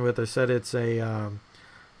replacing it with. They said it's a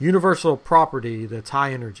Universal property that's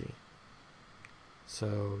high energy.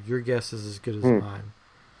 So your guess is as good as mine.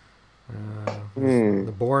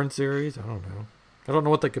 The Bourne series. I don't know. I don't know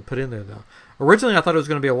what they could put in there though. Originally, I thought it was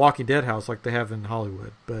going to be a Walking Dead house like they have in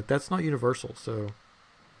Hollywood, but that's not Universal. So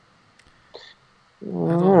I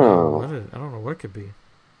don't know what it could be.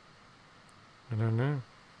 I don't know.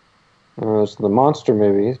 It's the monster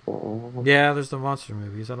movies. Yeah, there's the monster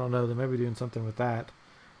movies. I don't know. They may be doing something with that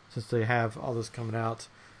since they have all this coming out.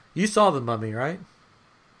 You saw The Mummy, right?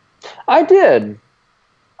 I did.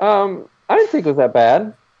 I didn't think it was that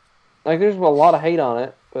bad. Like, there's a lot of hate on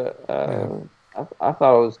it, but I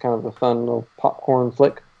thought it was kind of a fun little popcorn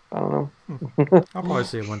flick. I don't know. I'll probably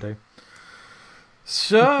see it one day.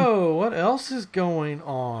 So, what else is going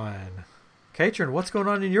on? Katrin, what's going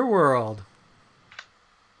on in your world?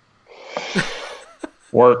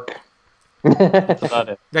 Work. That's about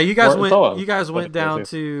it. Yeah, you guys went. You guys went down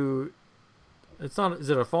to. It's not. Is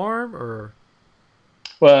it a farm or?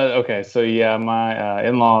 Well, okay. So yeah, my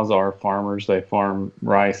in-laws are farmers. They farm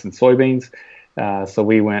rice and soybeans. So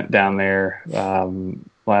we went down there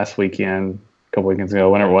last weekend, a couple weekends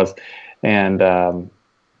ago, whenever it was, and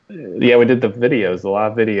yeah, we did the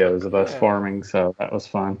live videos of us farming. So that was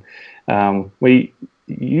fun. We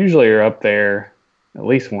usually are up there at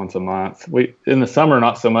least once a month. We in the summer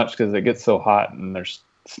not so much because it gets so hot and there's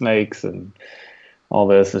snakes and all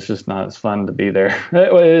this. It's just not as fun to be there.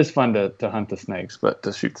 It is fun to hunt the snakes, but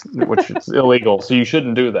to shoot, which is illegal. So you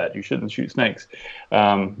shouldn't do that. You shouldn't shoot snakes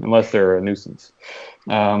unless they're a nuisance.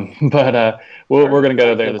 But we're going to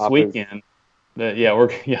go there this weekend. We're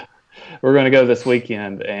going to go this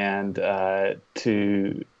weekend and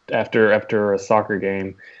to after a soccer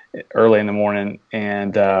game early in the morning,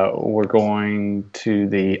 and we're going to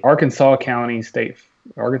the Arkansas County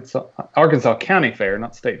Fair,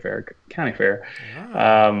 not State Fair, County Fair.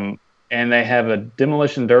 Oh. And they have a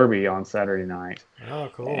demolition derby on Saturday night. Oh,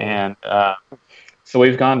 cool. And so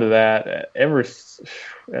we've gone to that at least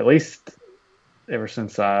ever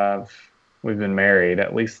since we've been married,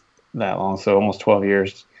 at least that long, so almost 12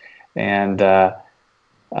 years. And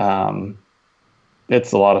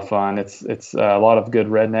it's a lot of fun. It's a lot of good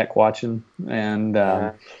redneck watching, and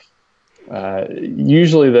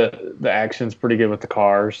usually the action's pretty good with the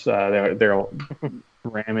cars. They'll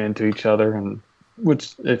ram into each other, and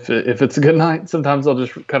which if it's a good night, sometimes they'll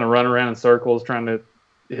just kind of run around in circles trying to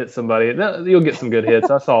hit somebody. You'll get some good hits.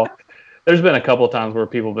 I saw. There's been a couple of times where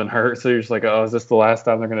people have been hurt, so you're just like, oh, is this the last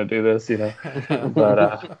time they're going to do this? You know,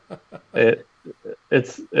 but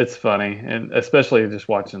it's funny, and especially just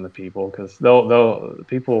watching the people, because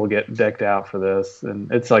people will get decked out for this,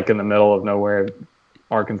 and it's like in the middle of nowhere,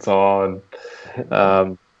 Arkansas,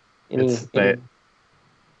 and any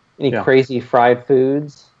crazy fried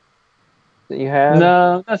foods that you have?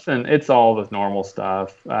 No, nothing. It's all the normal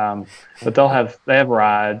stuff, but they have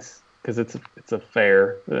rides. Because it's a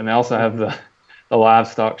fair, and they also have the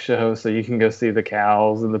livestock show, so you can go see the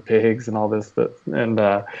cows and the pigs and all this stuff. And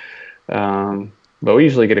but we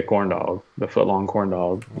usually get a corn dog, the foot-long corn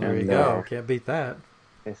dog. There you go. Can't beat that.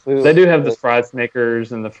 They do have the fried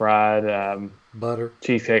Snickers and the fried butter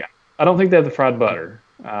cheesecake. I don't think they have the fried butter,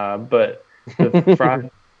 but the fried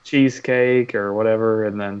cheesecake or whatever,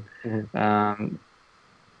 and then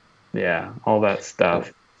all that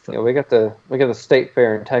stuff. So. Yeah, we got the state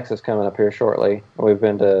fair in Texas coming up here shortly. We've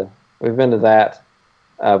been to that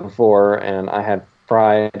before, and I had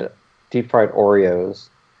deep fried Oreos.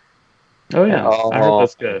 Oh yeah, I heard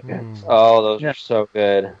that's good. Oh, those are so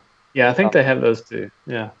good. Yeah, I think they have those too.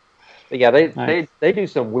 Yeah. But yeah, they do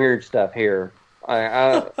some weird stuff here.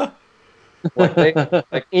 Like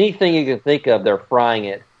anything you can think of, they're frying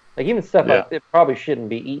it. Like even stuff like it probably shouldn't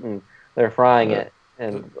be eaten, they're frying it.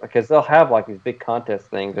 And because they'll have like these big contest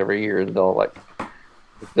things every year, they'll like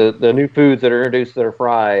the new foods that are introduced that are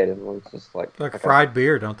fried, and it's just like fried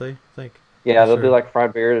beer, don't they? I think. Yeah, they'll do like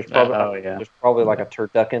fried beer. There's probably like a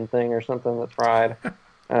turducken thing or something that's fried.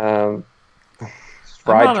 Fried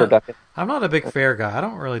turducken. I'm not a big fair guy. I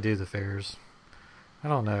don't really do the fairs. I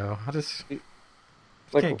don't know. I just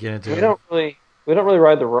can't get into it. We don't really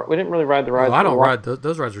ride the rides. I don't ride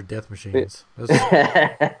those rides. Are death machines.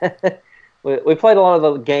 We played a lot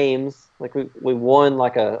of the games. Like we won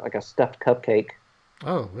like a stuffed cupcake.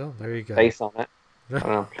 Oh well, there you go. Face on it. I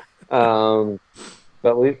don't know.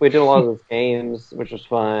 But we did a lot of those games, which was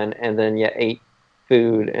fun. And then ate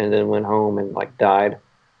food, and then went home and like died.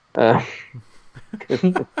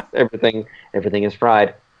 Everything is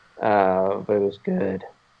fried, but it was good.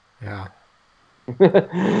 Yeah.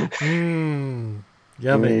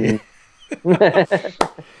 Yummy. Well,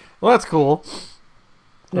 that's cool.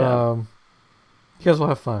 Yeah. You guys will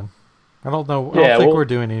have fun. I don't know. I don't think we're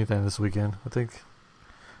doing anything this weekend. I think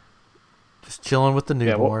just chilling with the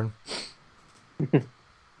newborn.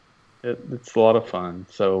 It's a lot of fun.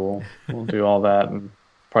 So we'll do all that and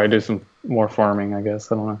probably do some more farming, I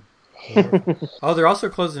guess. I don't know. Oh, they're also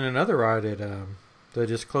closing another ride at. They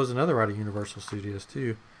just closed another ride at Universal Studios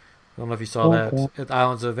too. I don't know if you saw that at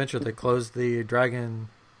Islands of Adventure. They closed the Dragon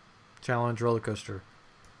Challenge roller coaster.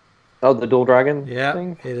 Oh, the Dual Dragon Yeah,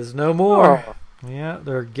 thing? it is no more. Oh. Yeah,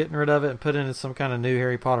 they're getting rid of it and putting in some kind of new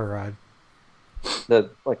Harry Potter ride.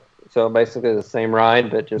 So basically the same ride,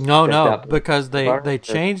 but just No, because they Potter?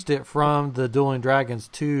 changed it from the Dueling Dragons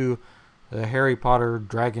to the Harry Potter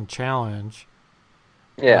Dragon Challenge.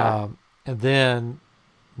 Yeah. And then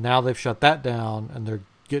now they've shut that down and they're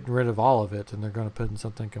getting rid of all of it and they're going to put in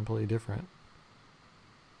something completely different.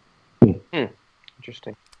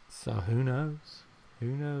 Interesting. So who knows? Who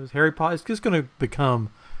knows? Harry Potter. It's just going to become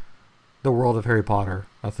the world of Harry Potter.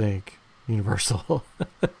 I think Universal.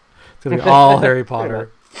 It's going to be all Harry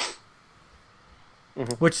Potter,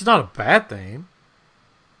 which is not a bad thing.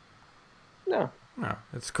 No,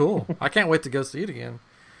 it's cool. I can't wait to go see it again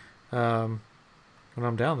when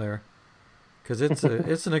I'm down there because it's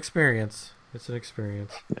an experience. It's an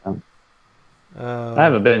experience. Yeah. I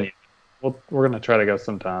haven't been yet. We're going to try to go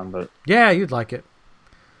sometime, but yeah, you'd like it.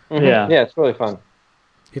 Mm-hmm. Yeah, it's really fun.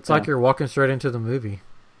 It's like you're walking straight into the movie.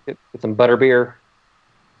 Get some butterbeer.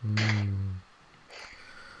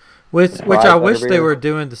 Which I wish they were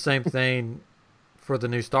doing the same thing for the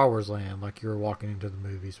new Star Wars land, like you were walking into the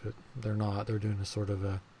movies, but they're not. They're doing a sort of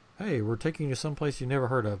a, hey, we're taking you someplace you never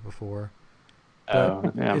heard of before.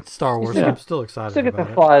 But it's Star Wars, so I'm still excited Still get about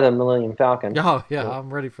to fly the Millennium Falcon. Oh, yeah,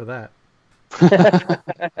 I'm ready for that.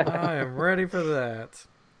 I am ready for that.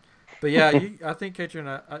 But yeah, I think, Katrin,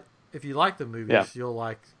 if you like the movies, you'll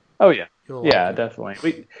like. Oh yeah, you'll like it.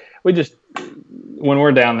 Definitely. We just when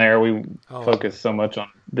we're down there, we focus so much on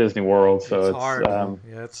Disney World, so it's hard.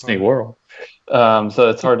 It's Disney hard. World. So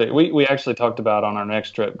it's hard to. We actually talked about on our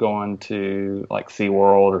next trip going to like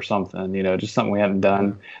SeaWorld or something. Just something we haven't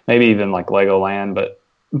done. Maybe even like Legoland, but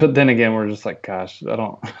then again, we're just like, gosh, I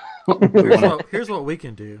don't. Here's what we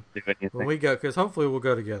can do when we go, because hopefully we'll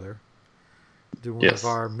go together. Do one of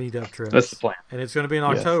our meetup trips. That's the plan. And it's going to be in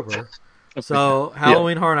October. So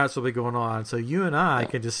Halloween Horror Nights will be going on. So you and I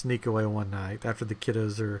can just sneak away one night after the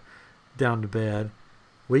kiddos are down to bed.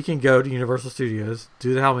 We can go to Universal Studios,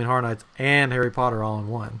 do the Halloween Horror Nights and Harry Potter all in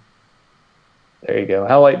one. There you go.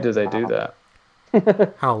 How late do they do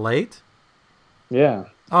that? How late? Yeah.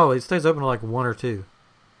 Oh, it stays open to like 1 or 2.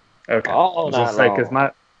 Okay.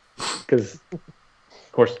 Because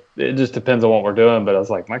of course it just depends on what we're doing. But I was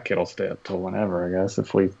like, my kid will stay up till whenever, I guess,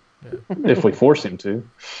 if we force him to.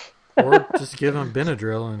 Or just give him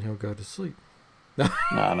Benadryl and he'll go to sleep. No.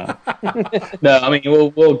 No, I mean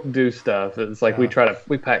we'll do stuff. It's like we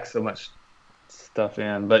pack so much stuff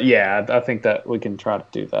in. But yeah, I think that we can try to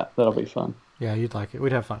do that. That'll be fun. Yeah, you'd like it.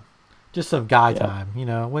 We'd have fun. Just some guy time,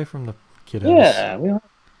 away from the kiddos. Yeah, we'll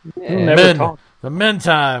never talk. The men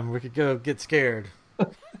time. We could go get scared.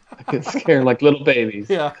 Get scared like little babies.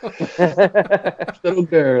 Yeah. Little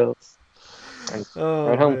girls.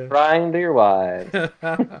 Right home crying to your wife.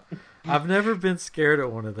 I've never been scared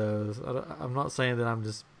at one of those. I'm not saying that I'm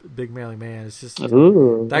just a big manly man. It's just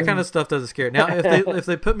that kind of stuff doesn't scare. Now, if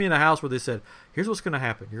they put me in a house where they said, "Here's what's going to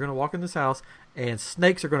happen. You're going to walk in this house, and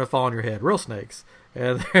snakes are going to fall on your head, real snakes,"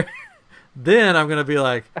 and then I'm going to be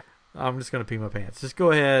like, "I'm just going to pee my pants. Just go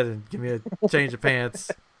ahead and give me a change of pants."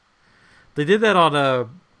 They did that on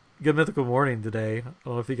Good Mythical Morning today. I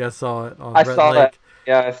don't know if you guys saw it on Red Lake. That.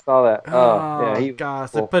 Yeah, I saw that. Oh yeah, gosh!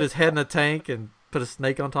 Cool. They put his head in a tank and put a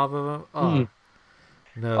snake on top of him. Oh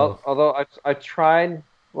no! Although I tried.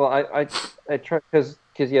 Well, I tried because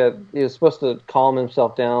he was supposed to calm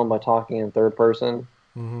himself down by talking in third person.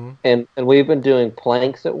 Mm-hmm. And we've been doing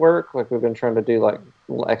planks at work. Like we've been trying to do like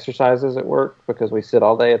little exercises at work because we sit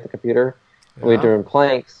all day at the computer. Yeah. We're doing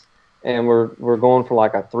planks, and we're going for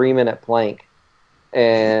like a 3-minute plank,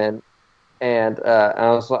 and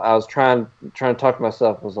I was trying to talk to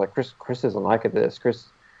myself. I was like, Chris isn't like this.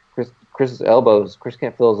 Chris's elbows. Chris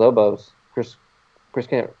can't feel his elbows. Chris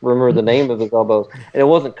can't remember the name of his elbows, and it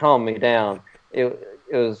wasn't calming me down. It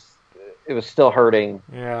was still hurting.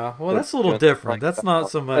 Yeah, well, that's a little different. That's not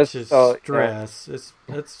so much as stress. Yeah.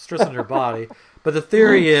 It's stress on your body. But the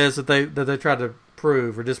theory is that they try to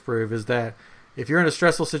prove or disprove is that if you're in a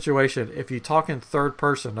stressful situation, if you talk in third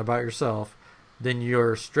person about yourself, then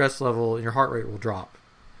your stress level and your heart rate will drop.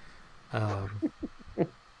 So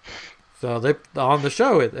on the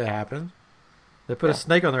show it happened. They put a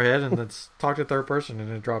snake on their head and then talked in third person and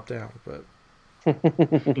it dropped down. But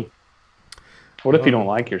what if you don't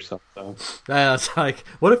like yourself though? It's like,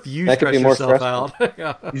 what if you stress yourself out?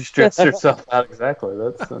 You stress yourself out, exactly.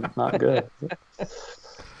 That's not good.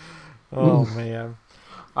 Oh man,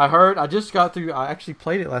 I just got through. I actually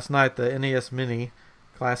played it last night, the NES Mini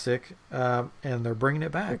Classic, and they're bringing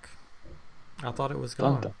it back. I thought it was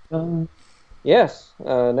gone. Yes,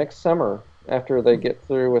 next summer after they get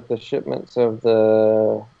through with the shipments of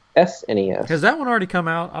the SNES. Has that one already come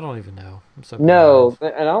out? I don't even know. No,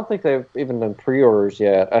 and I don't think they've even done pre-orders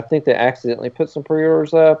yet. I think they accidentally put some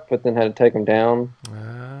pre-orders up, but then had to take them down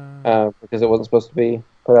because it wasn't supposed to be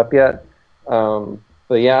put up yet.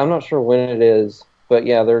 But yeah, I'm not sure when it is. But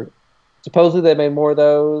yeah, they're supposedly they made more of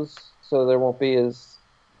those, so there won't be as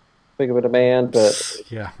big of a demand. But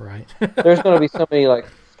yeah, right. There's going to be so many like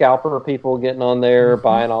scalper people getting on there,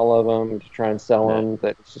 buying all of them to try and sell them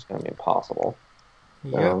that it's just going to be impossible.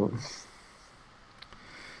 Yep.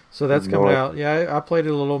 So that's coming out. Yeah, I played it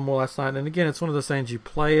a little more last night, and again, it's one of those things you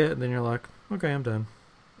play it, and then you're like, okay, I'm done.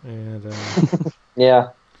 And yeah.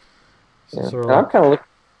 So I'm kind of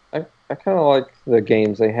I kind of like the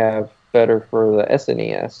games they have better for the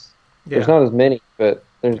SNES. Yeah. There's not as many, but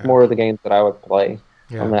there's more of the games that I would play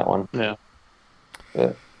on that one. Yeah.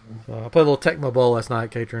 But, so I played a little Tecmo Bowl last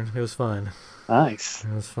night, Katrin. It was fun. Nice.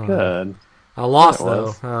 It was fun. Good. I lost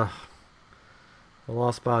though. I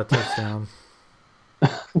lost by a touchdown.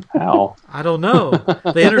 How? I don't know.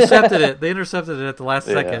 They intercepted it. They intercepted it at the last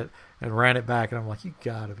second and ran it back, and I'm like, you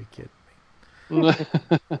gotta be kidding me.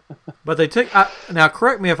 But they took. Now,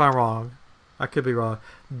 correct me if I'm wrong. I could be wrong.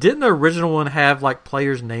 Didn't the original one have like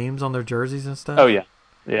players' names on their jerseys and stuff? Oh yeah.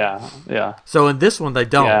 So in this one, they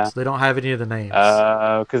don't. Yeah. They don't have any of the names.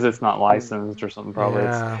 Because it's not licensed or something. Probably.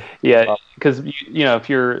 Yeah. Because you know, if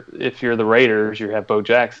you're the Raiders, you have Bo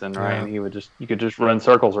Jackson, right? And you could just run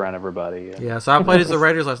circles around everybody. Yeah. So I played as the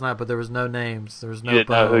Raiders last night, but there was no names. There was no. You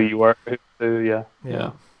didn't know who you were. Yeah.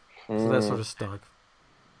 So that sort of stuck.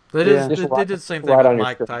 They did the same thing with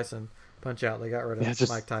Mike Tyson. Punch Out. They got rid of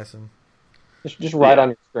Mike Tyson. Just right on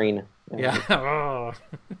your screen. Yeah.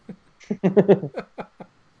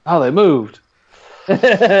 Oh, they moved.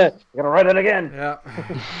 You're gonna write it again. Yeah.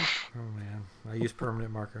 Oh man, I use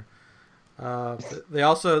permanent marker. They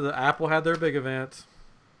also the Apple had their big event.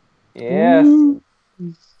 Yes.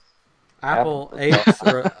 Apple 8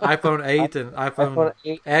 or iPhone 8 and iPhone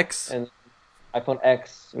 8 X and iPhone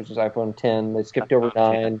X, which is iPhone 10. They skipped over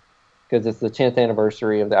 9 because it's the 10th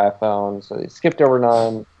anniversary of the iPhone, so they skipped over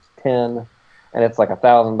 9, 10, and it's like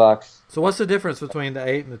 $1,000. So what's the difference between the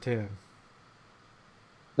 8 and the 10?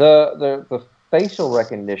 The facial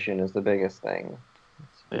recognition is the biggest thing.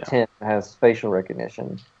 The 10 has facial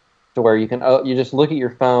recognition, to where you can you just look at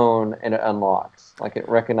your phone and it unlocks, like it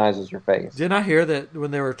recognizes your face. Didn't I hear that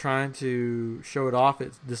when they were trying to show it off,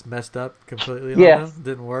 it just messed up completely? Yes,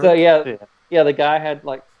 didn't work. So yeah, the guy had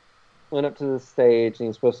went up to the stage and he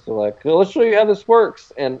was supposed to let's show you how this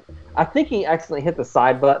works, and I think he accidentally hit the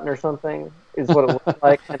side button or something. Is what it looked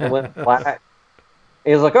like, and it went black.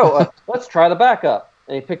 He was like, let's try the backup.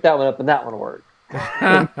 And he picked that one up, and that one worked.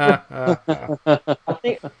 I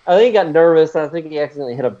think he got nervous. I think he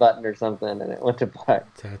accidentally hit a button or something, and it went to black.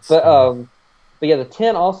 But yeah, the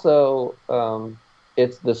 10 also,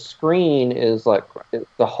 it's the screen is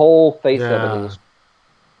the whole face of it is,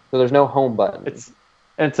 so there's no home button.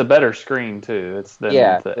 It's a better screen too. It's than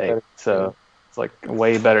the 8, so it's like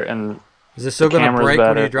way better. And is it still going to break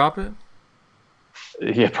when you drop it?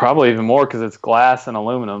 Yeah, probably even more because it's glass and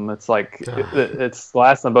aluminum. It's like it's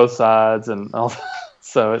glass on both sides, and all,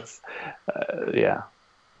 so it's They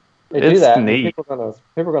it's do that. neat. People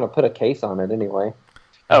are gonna put a case on it anyway.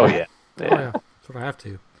 Oh yeah, that's what I have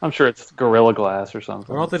to. I'm sure it's Gorilla Glass or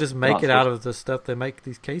something. Why don't they just make it out of the stuff they make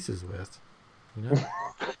these cases with? You know,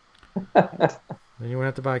 then you won't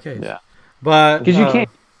have to buy a case. Yeah, but because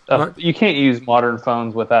you can't use modern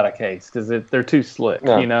phones without a case because they're too slick.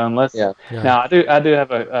 No. You know, unless now I do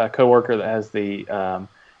have a coworker that has he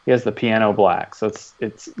has the piano black, so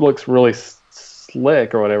it looks really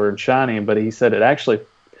slick or whatever and shiny, but he said it actually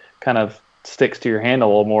kind of sticks to your hand a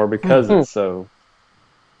little more because it's so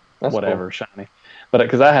shiny. But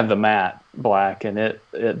because I have the matte black and it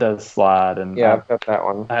does slide, and I've got that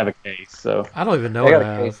one. I have a case, so I don't even know what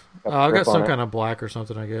I have. I've got some kind of black or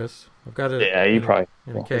something, I guess. I've got it. Yeah, you probably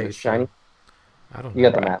in a case. Shiny. I don't know. You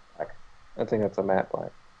got the matte black. I think that's a matte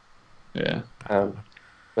black. Yeah.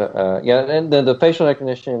 But and then the facial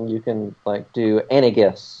recognition you can do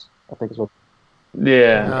AnyGIFs. I think is what.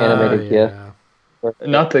 Yeah. Animated GIF.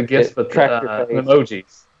 Not the GIFs, but the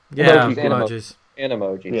emojis. Yeah, emojis. And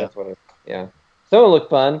emojis. Yeah. That's what it. Yeah. So it looked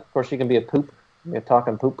fun. Of course, you can be a poop. You're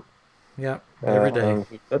talking poop. Yeah, every day.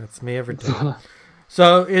 That's me every day.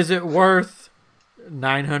 So, is it worth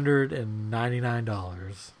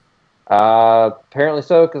 $999? Apparently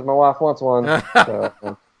so, because my wife wants one.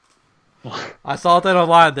 So. I saw that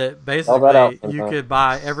online that basically you could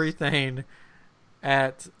buy everything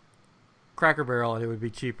at Cracker Barrel and it would be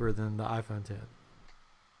cheaper than the iPhone 10.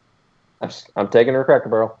 I'm taking her to Cracker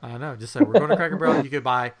Barrel. I know. Just say we're going to Cracker Barrel. You could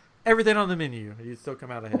buy everything on the menu. You still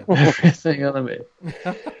come out ahead. Everything on the menu.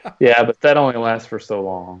 Yeah, but that only lasts for so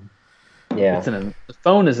long. Yeah. The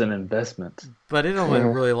phone is an investment. But it only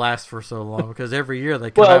really lasts for so long because every year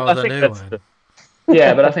they come out with a new one.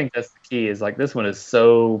 Yeah, but I think that's the key. Is like this one is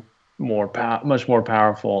so much more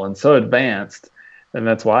powerful and so advanced, and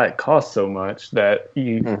that's why it costs so much that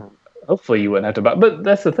you hopefully you wouldn't have to buy. But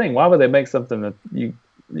that's the thing. Why would they make something that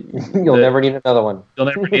you'll never need another one? You'll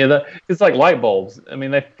never need that. It's like light bulbs. I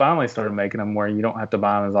mean, they finally started making them where you don't have to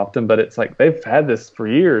buy them as often. But it's like they've had this for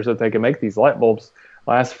years that they can make these light bulbs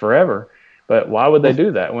last forever. But why would they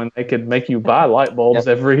do that when they could make you buy light bulbs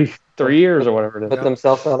every 3 years or whatever it is? Put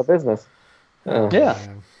themselves out of business. Yeah.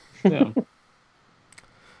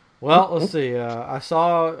 Well, let's see. I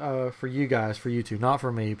saw for you two, not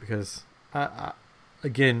for me, because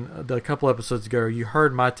again, a couple episodes ago, you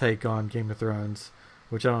heard my take on Game of Thrones,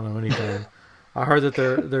 which I don't know anything. I heard that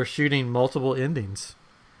they're shooting multiple endings.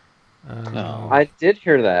 I did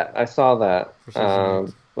hear that. I saw that.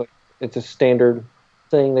 But it's a standard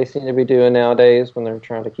thing they seem to be doing nowadays when they're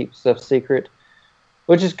trying to keep stuff secret,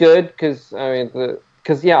 which is good because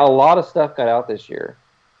a lot of stuff got out this year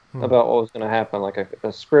about what was going to happen. Like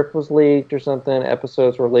a script was leaked or something.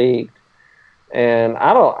 Episodes were leaked, and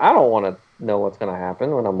I don't want to know what's going to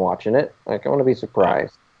happen when I'm watching it. Like I want to be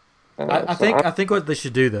surprised. I think what they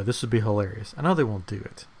should do though, this would be hilarious. I know they won't do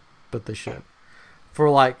it, but they should.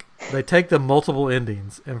 They take the multiple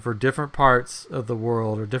endings, and for different parts of the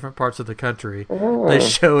world or different parts of the country, they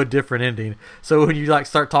show a different ending. So when you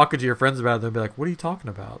start talking to your friends about it, they'll be like, "What are you talking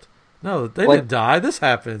about? No, they didn't die. This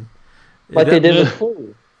happened." Like they did with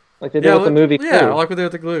Clue. Like they did with the movie Clue. Yeah, like they did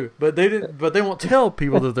with the Clue. But they didn't. But they won't tell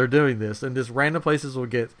people that they're doing this, and just random places will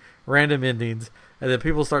get random endings, and then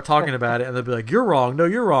people start talking about it, and they'll be like, "You're wrong. No,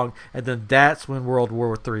 you're wrong." And then that's when World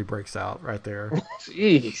War III breaks out, right there.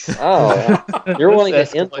 Jeez. Oh, you're wanting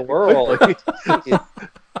to end the world. It's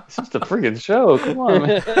just a freaking show. Come on,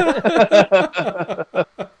 man.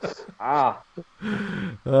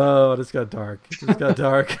 Oh, it just got dark.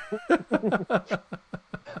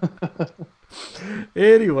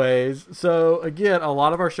 Anyways, so again, a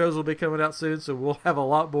lot of our shows will be coming out soon, so we'll have a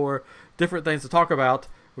lot more different things to talk about,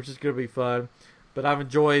 which is going to be fun. But I've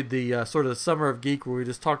enjoyed the sort of the Summer of Geek where we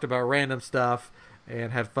just talked about random stuff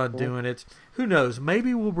and had fun doing it. Who knows?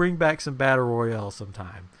 Maybe we'll bring back some Battle Royale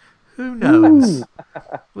sometime. Who knows?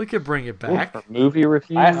 We could bring it back. Movie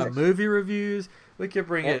reviews. Movie reviews. We could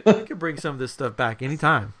bring it. We could bring some of this stuff back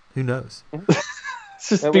anytime. Who knows?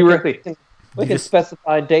 Just be ready. We can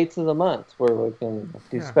specify dates of the month where we can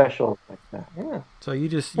do specials like that. Yeah. So you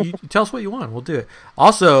tell us what you want. We'll do it.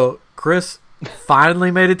 Also, Chris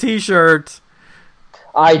finally made a T-shirt.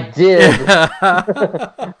 I did.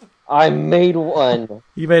 I made one.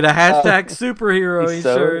 You made a hashtag superheroing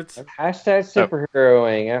shirt. Hashtag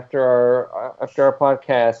superheroing after our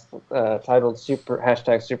podcast titled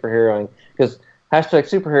hashtag superheroing, because hashtag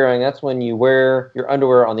superheroing, that's when you wear your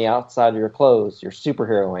underwear on the outside of your clothes. You're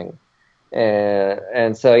superheroing.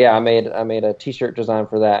 And so I made a T-shirt design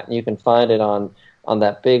for that, and you can find it on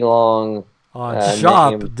that big long on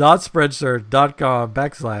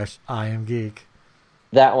shop.spreadshirt.com/IamGeek.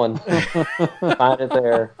 That one. Find it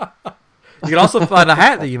there. You can also find a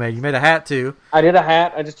hat that you made. You made a hat too. I did a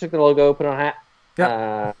hat. I just took the logo, put it on a hat.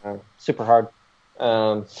 Yep. Super hard.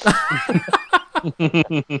 On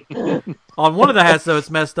one of the hats though, it's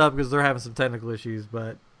messed up because they're having some technical issues,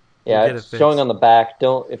 but yeah, it's showing on the back.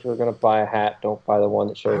 If you're going to buy a hat, don't buy the one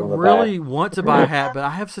that shows on the back. I really want to buy a hat, but I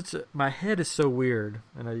have my head is so weird.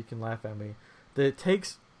 I know you can laugh at me. That it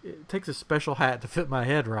takes a special hat to fit my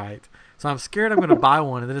head right. So I'm scared I'm going to buy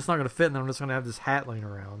one and then it's not going to fit, and then I'm just going to have this hat laying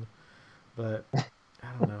around. But I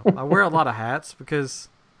don't know. I wear a lot of hats because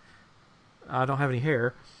I don't have any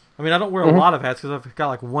hair. I mean, I don't wear a lot of hats because I've got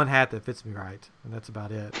like one hat that fits me right, and that's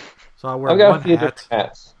about it. So I wear one hat.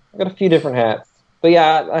 I've got a few different hats. But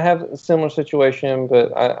yeah, I have a similar situation,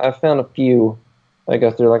 but I found a few I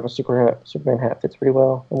go through. Like my Superman hat fits pretty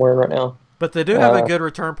well. I'm wearing right now. But they do have a good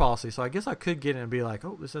return policy, so I guess I could get it and be like,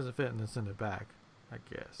 "Oh, this doesn't fit," and then send it back. I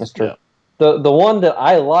guess that's true. Yeah. The one that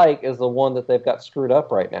I like is the one that they've got screwed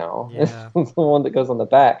up right now. Yeah. It's the one that goes on the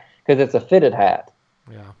back because it's a fitted hat.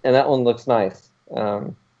 Yeah, and that one looks nice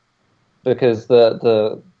because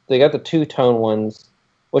they got the two-tone ones,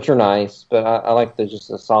 which are nice, but I like just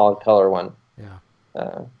a solid color one. Yeah.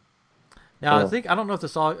 Now I don't know if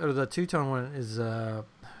the two-tone one is one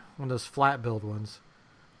of those flat build ones.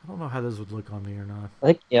 I don't know how those would look on me or not.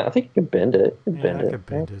 I think you can bend it. I could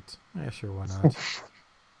bend it. Yeah, sure, why not?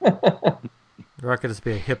 Or I could just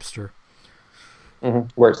be a hipster.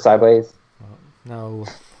 Mm-hmm. Wear it sideways. No,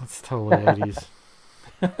 that's totally 80s.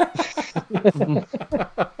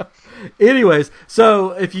 Anyways,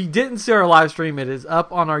 so if you didn't see our live stream, it is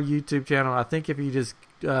up on our YouTube channel. I think if you just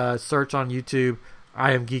search on YouTube,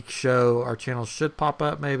 I Am Geek Show, our channel should pop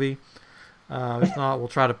up maybe. If not, we'll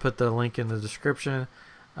try to put the link in the description.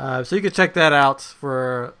 So you can check that out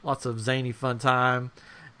for lots of zany fun time.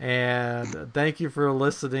 And thank you for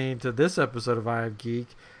listening to this episode of I Am Geek.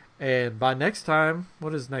 And by next time,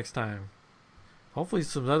 what is next time? Hopefully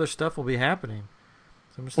some other stuff will be happening.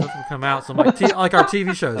 Some stuff will come out. Some like our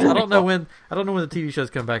TV shows. I don't know when the TV shows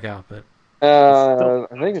come back out, but I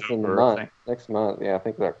think it's in the month. Next month. Yeah, I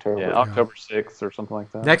think it's October. Yeah, October 6th or something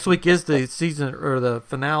like that. Next week is the season or the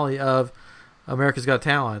finale of America's Got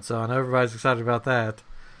Talent, so I know everybody's excited about that.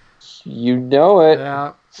 You know it.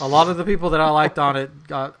 Yeah, a lot of the people that I liked on it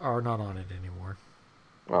are not on it anymore.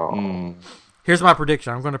 Oh. Here's my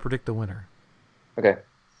prediction. I'm going to predict the winner. Okay.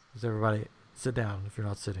 Does everybody sit down if you're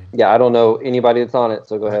not sitting? Yeah, I don't know anybody that's on it,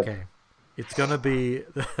 so go ahead. Okay. It's going to be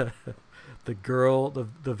the girl,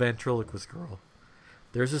 the ventriloquist girl.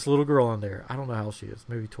 There's this little girl on there. I don't know how old she is.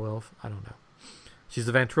 Maybe 12. I don't know. She's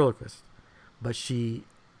a ventriloquist. But she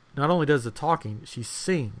not only does the talking, she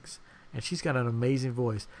sings. And she's got an amazing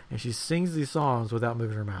voice. And she sings these songs without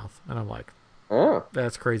moving her mouth. And I'm like, oh,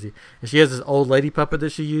 that's crazy. And she has this old lady puppet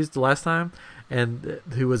that she used the last time, and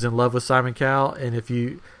who was in love with Simon Cowell. And if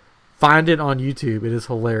you find it on YouTube, it is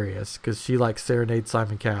hilarious because she like serenades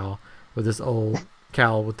Simon Cowell with this old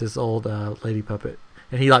lady puppet,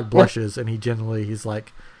 and he like blushes, and he's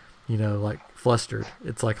like, like flustered.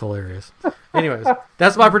 It's like hilarious. Anyways,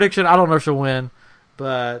 that's my prediction. I don't know if she'll win,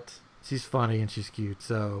 but she's funny and she's cute,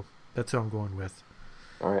 so that's who I'm going with.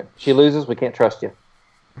 All right. She loses, we can't trust you.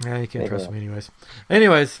 Yeah, you can't trust me anyways.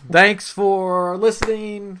 Anyways, thanks for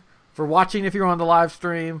listening, for watching if you're on the live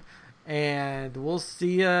stream, and we'll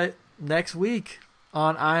see you next week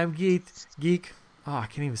on I Am Geek. Oh, I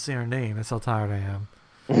can't even say her name. That's how tired I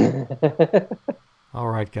am. All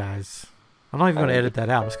right, guys. I'm not even going to edit that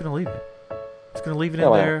out. I'm just going to leave it. Just going to leave it in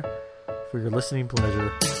there for your listening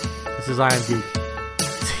pleasure. This is I Am Geek.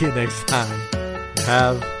 See you next time.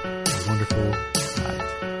 Have a wonderful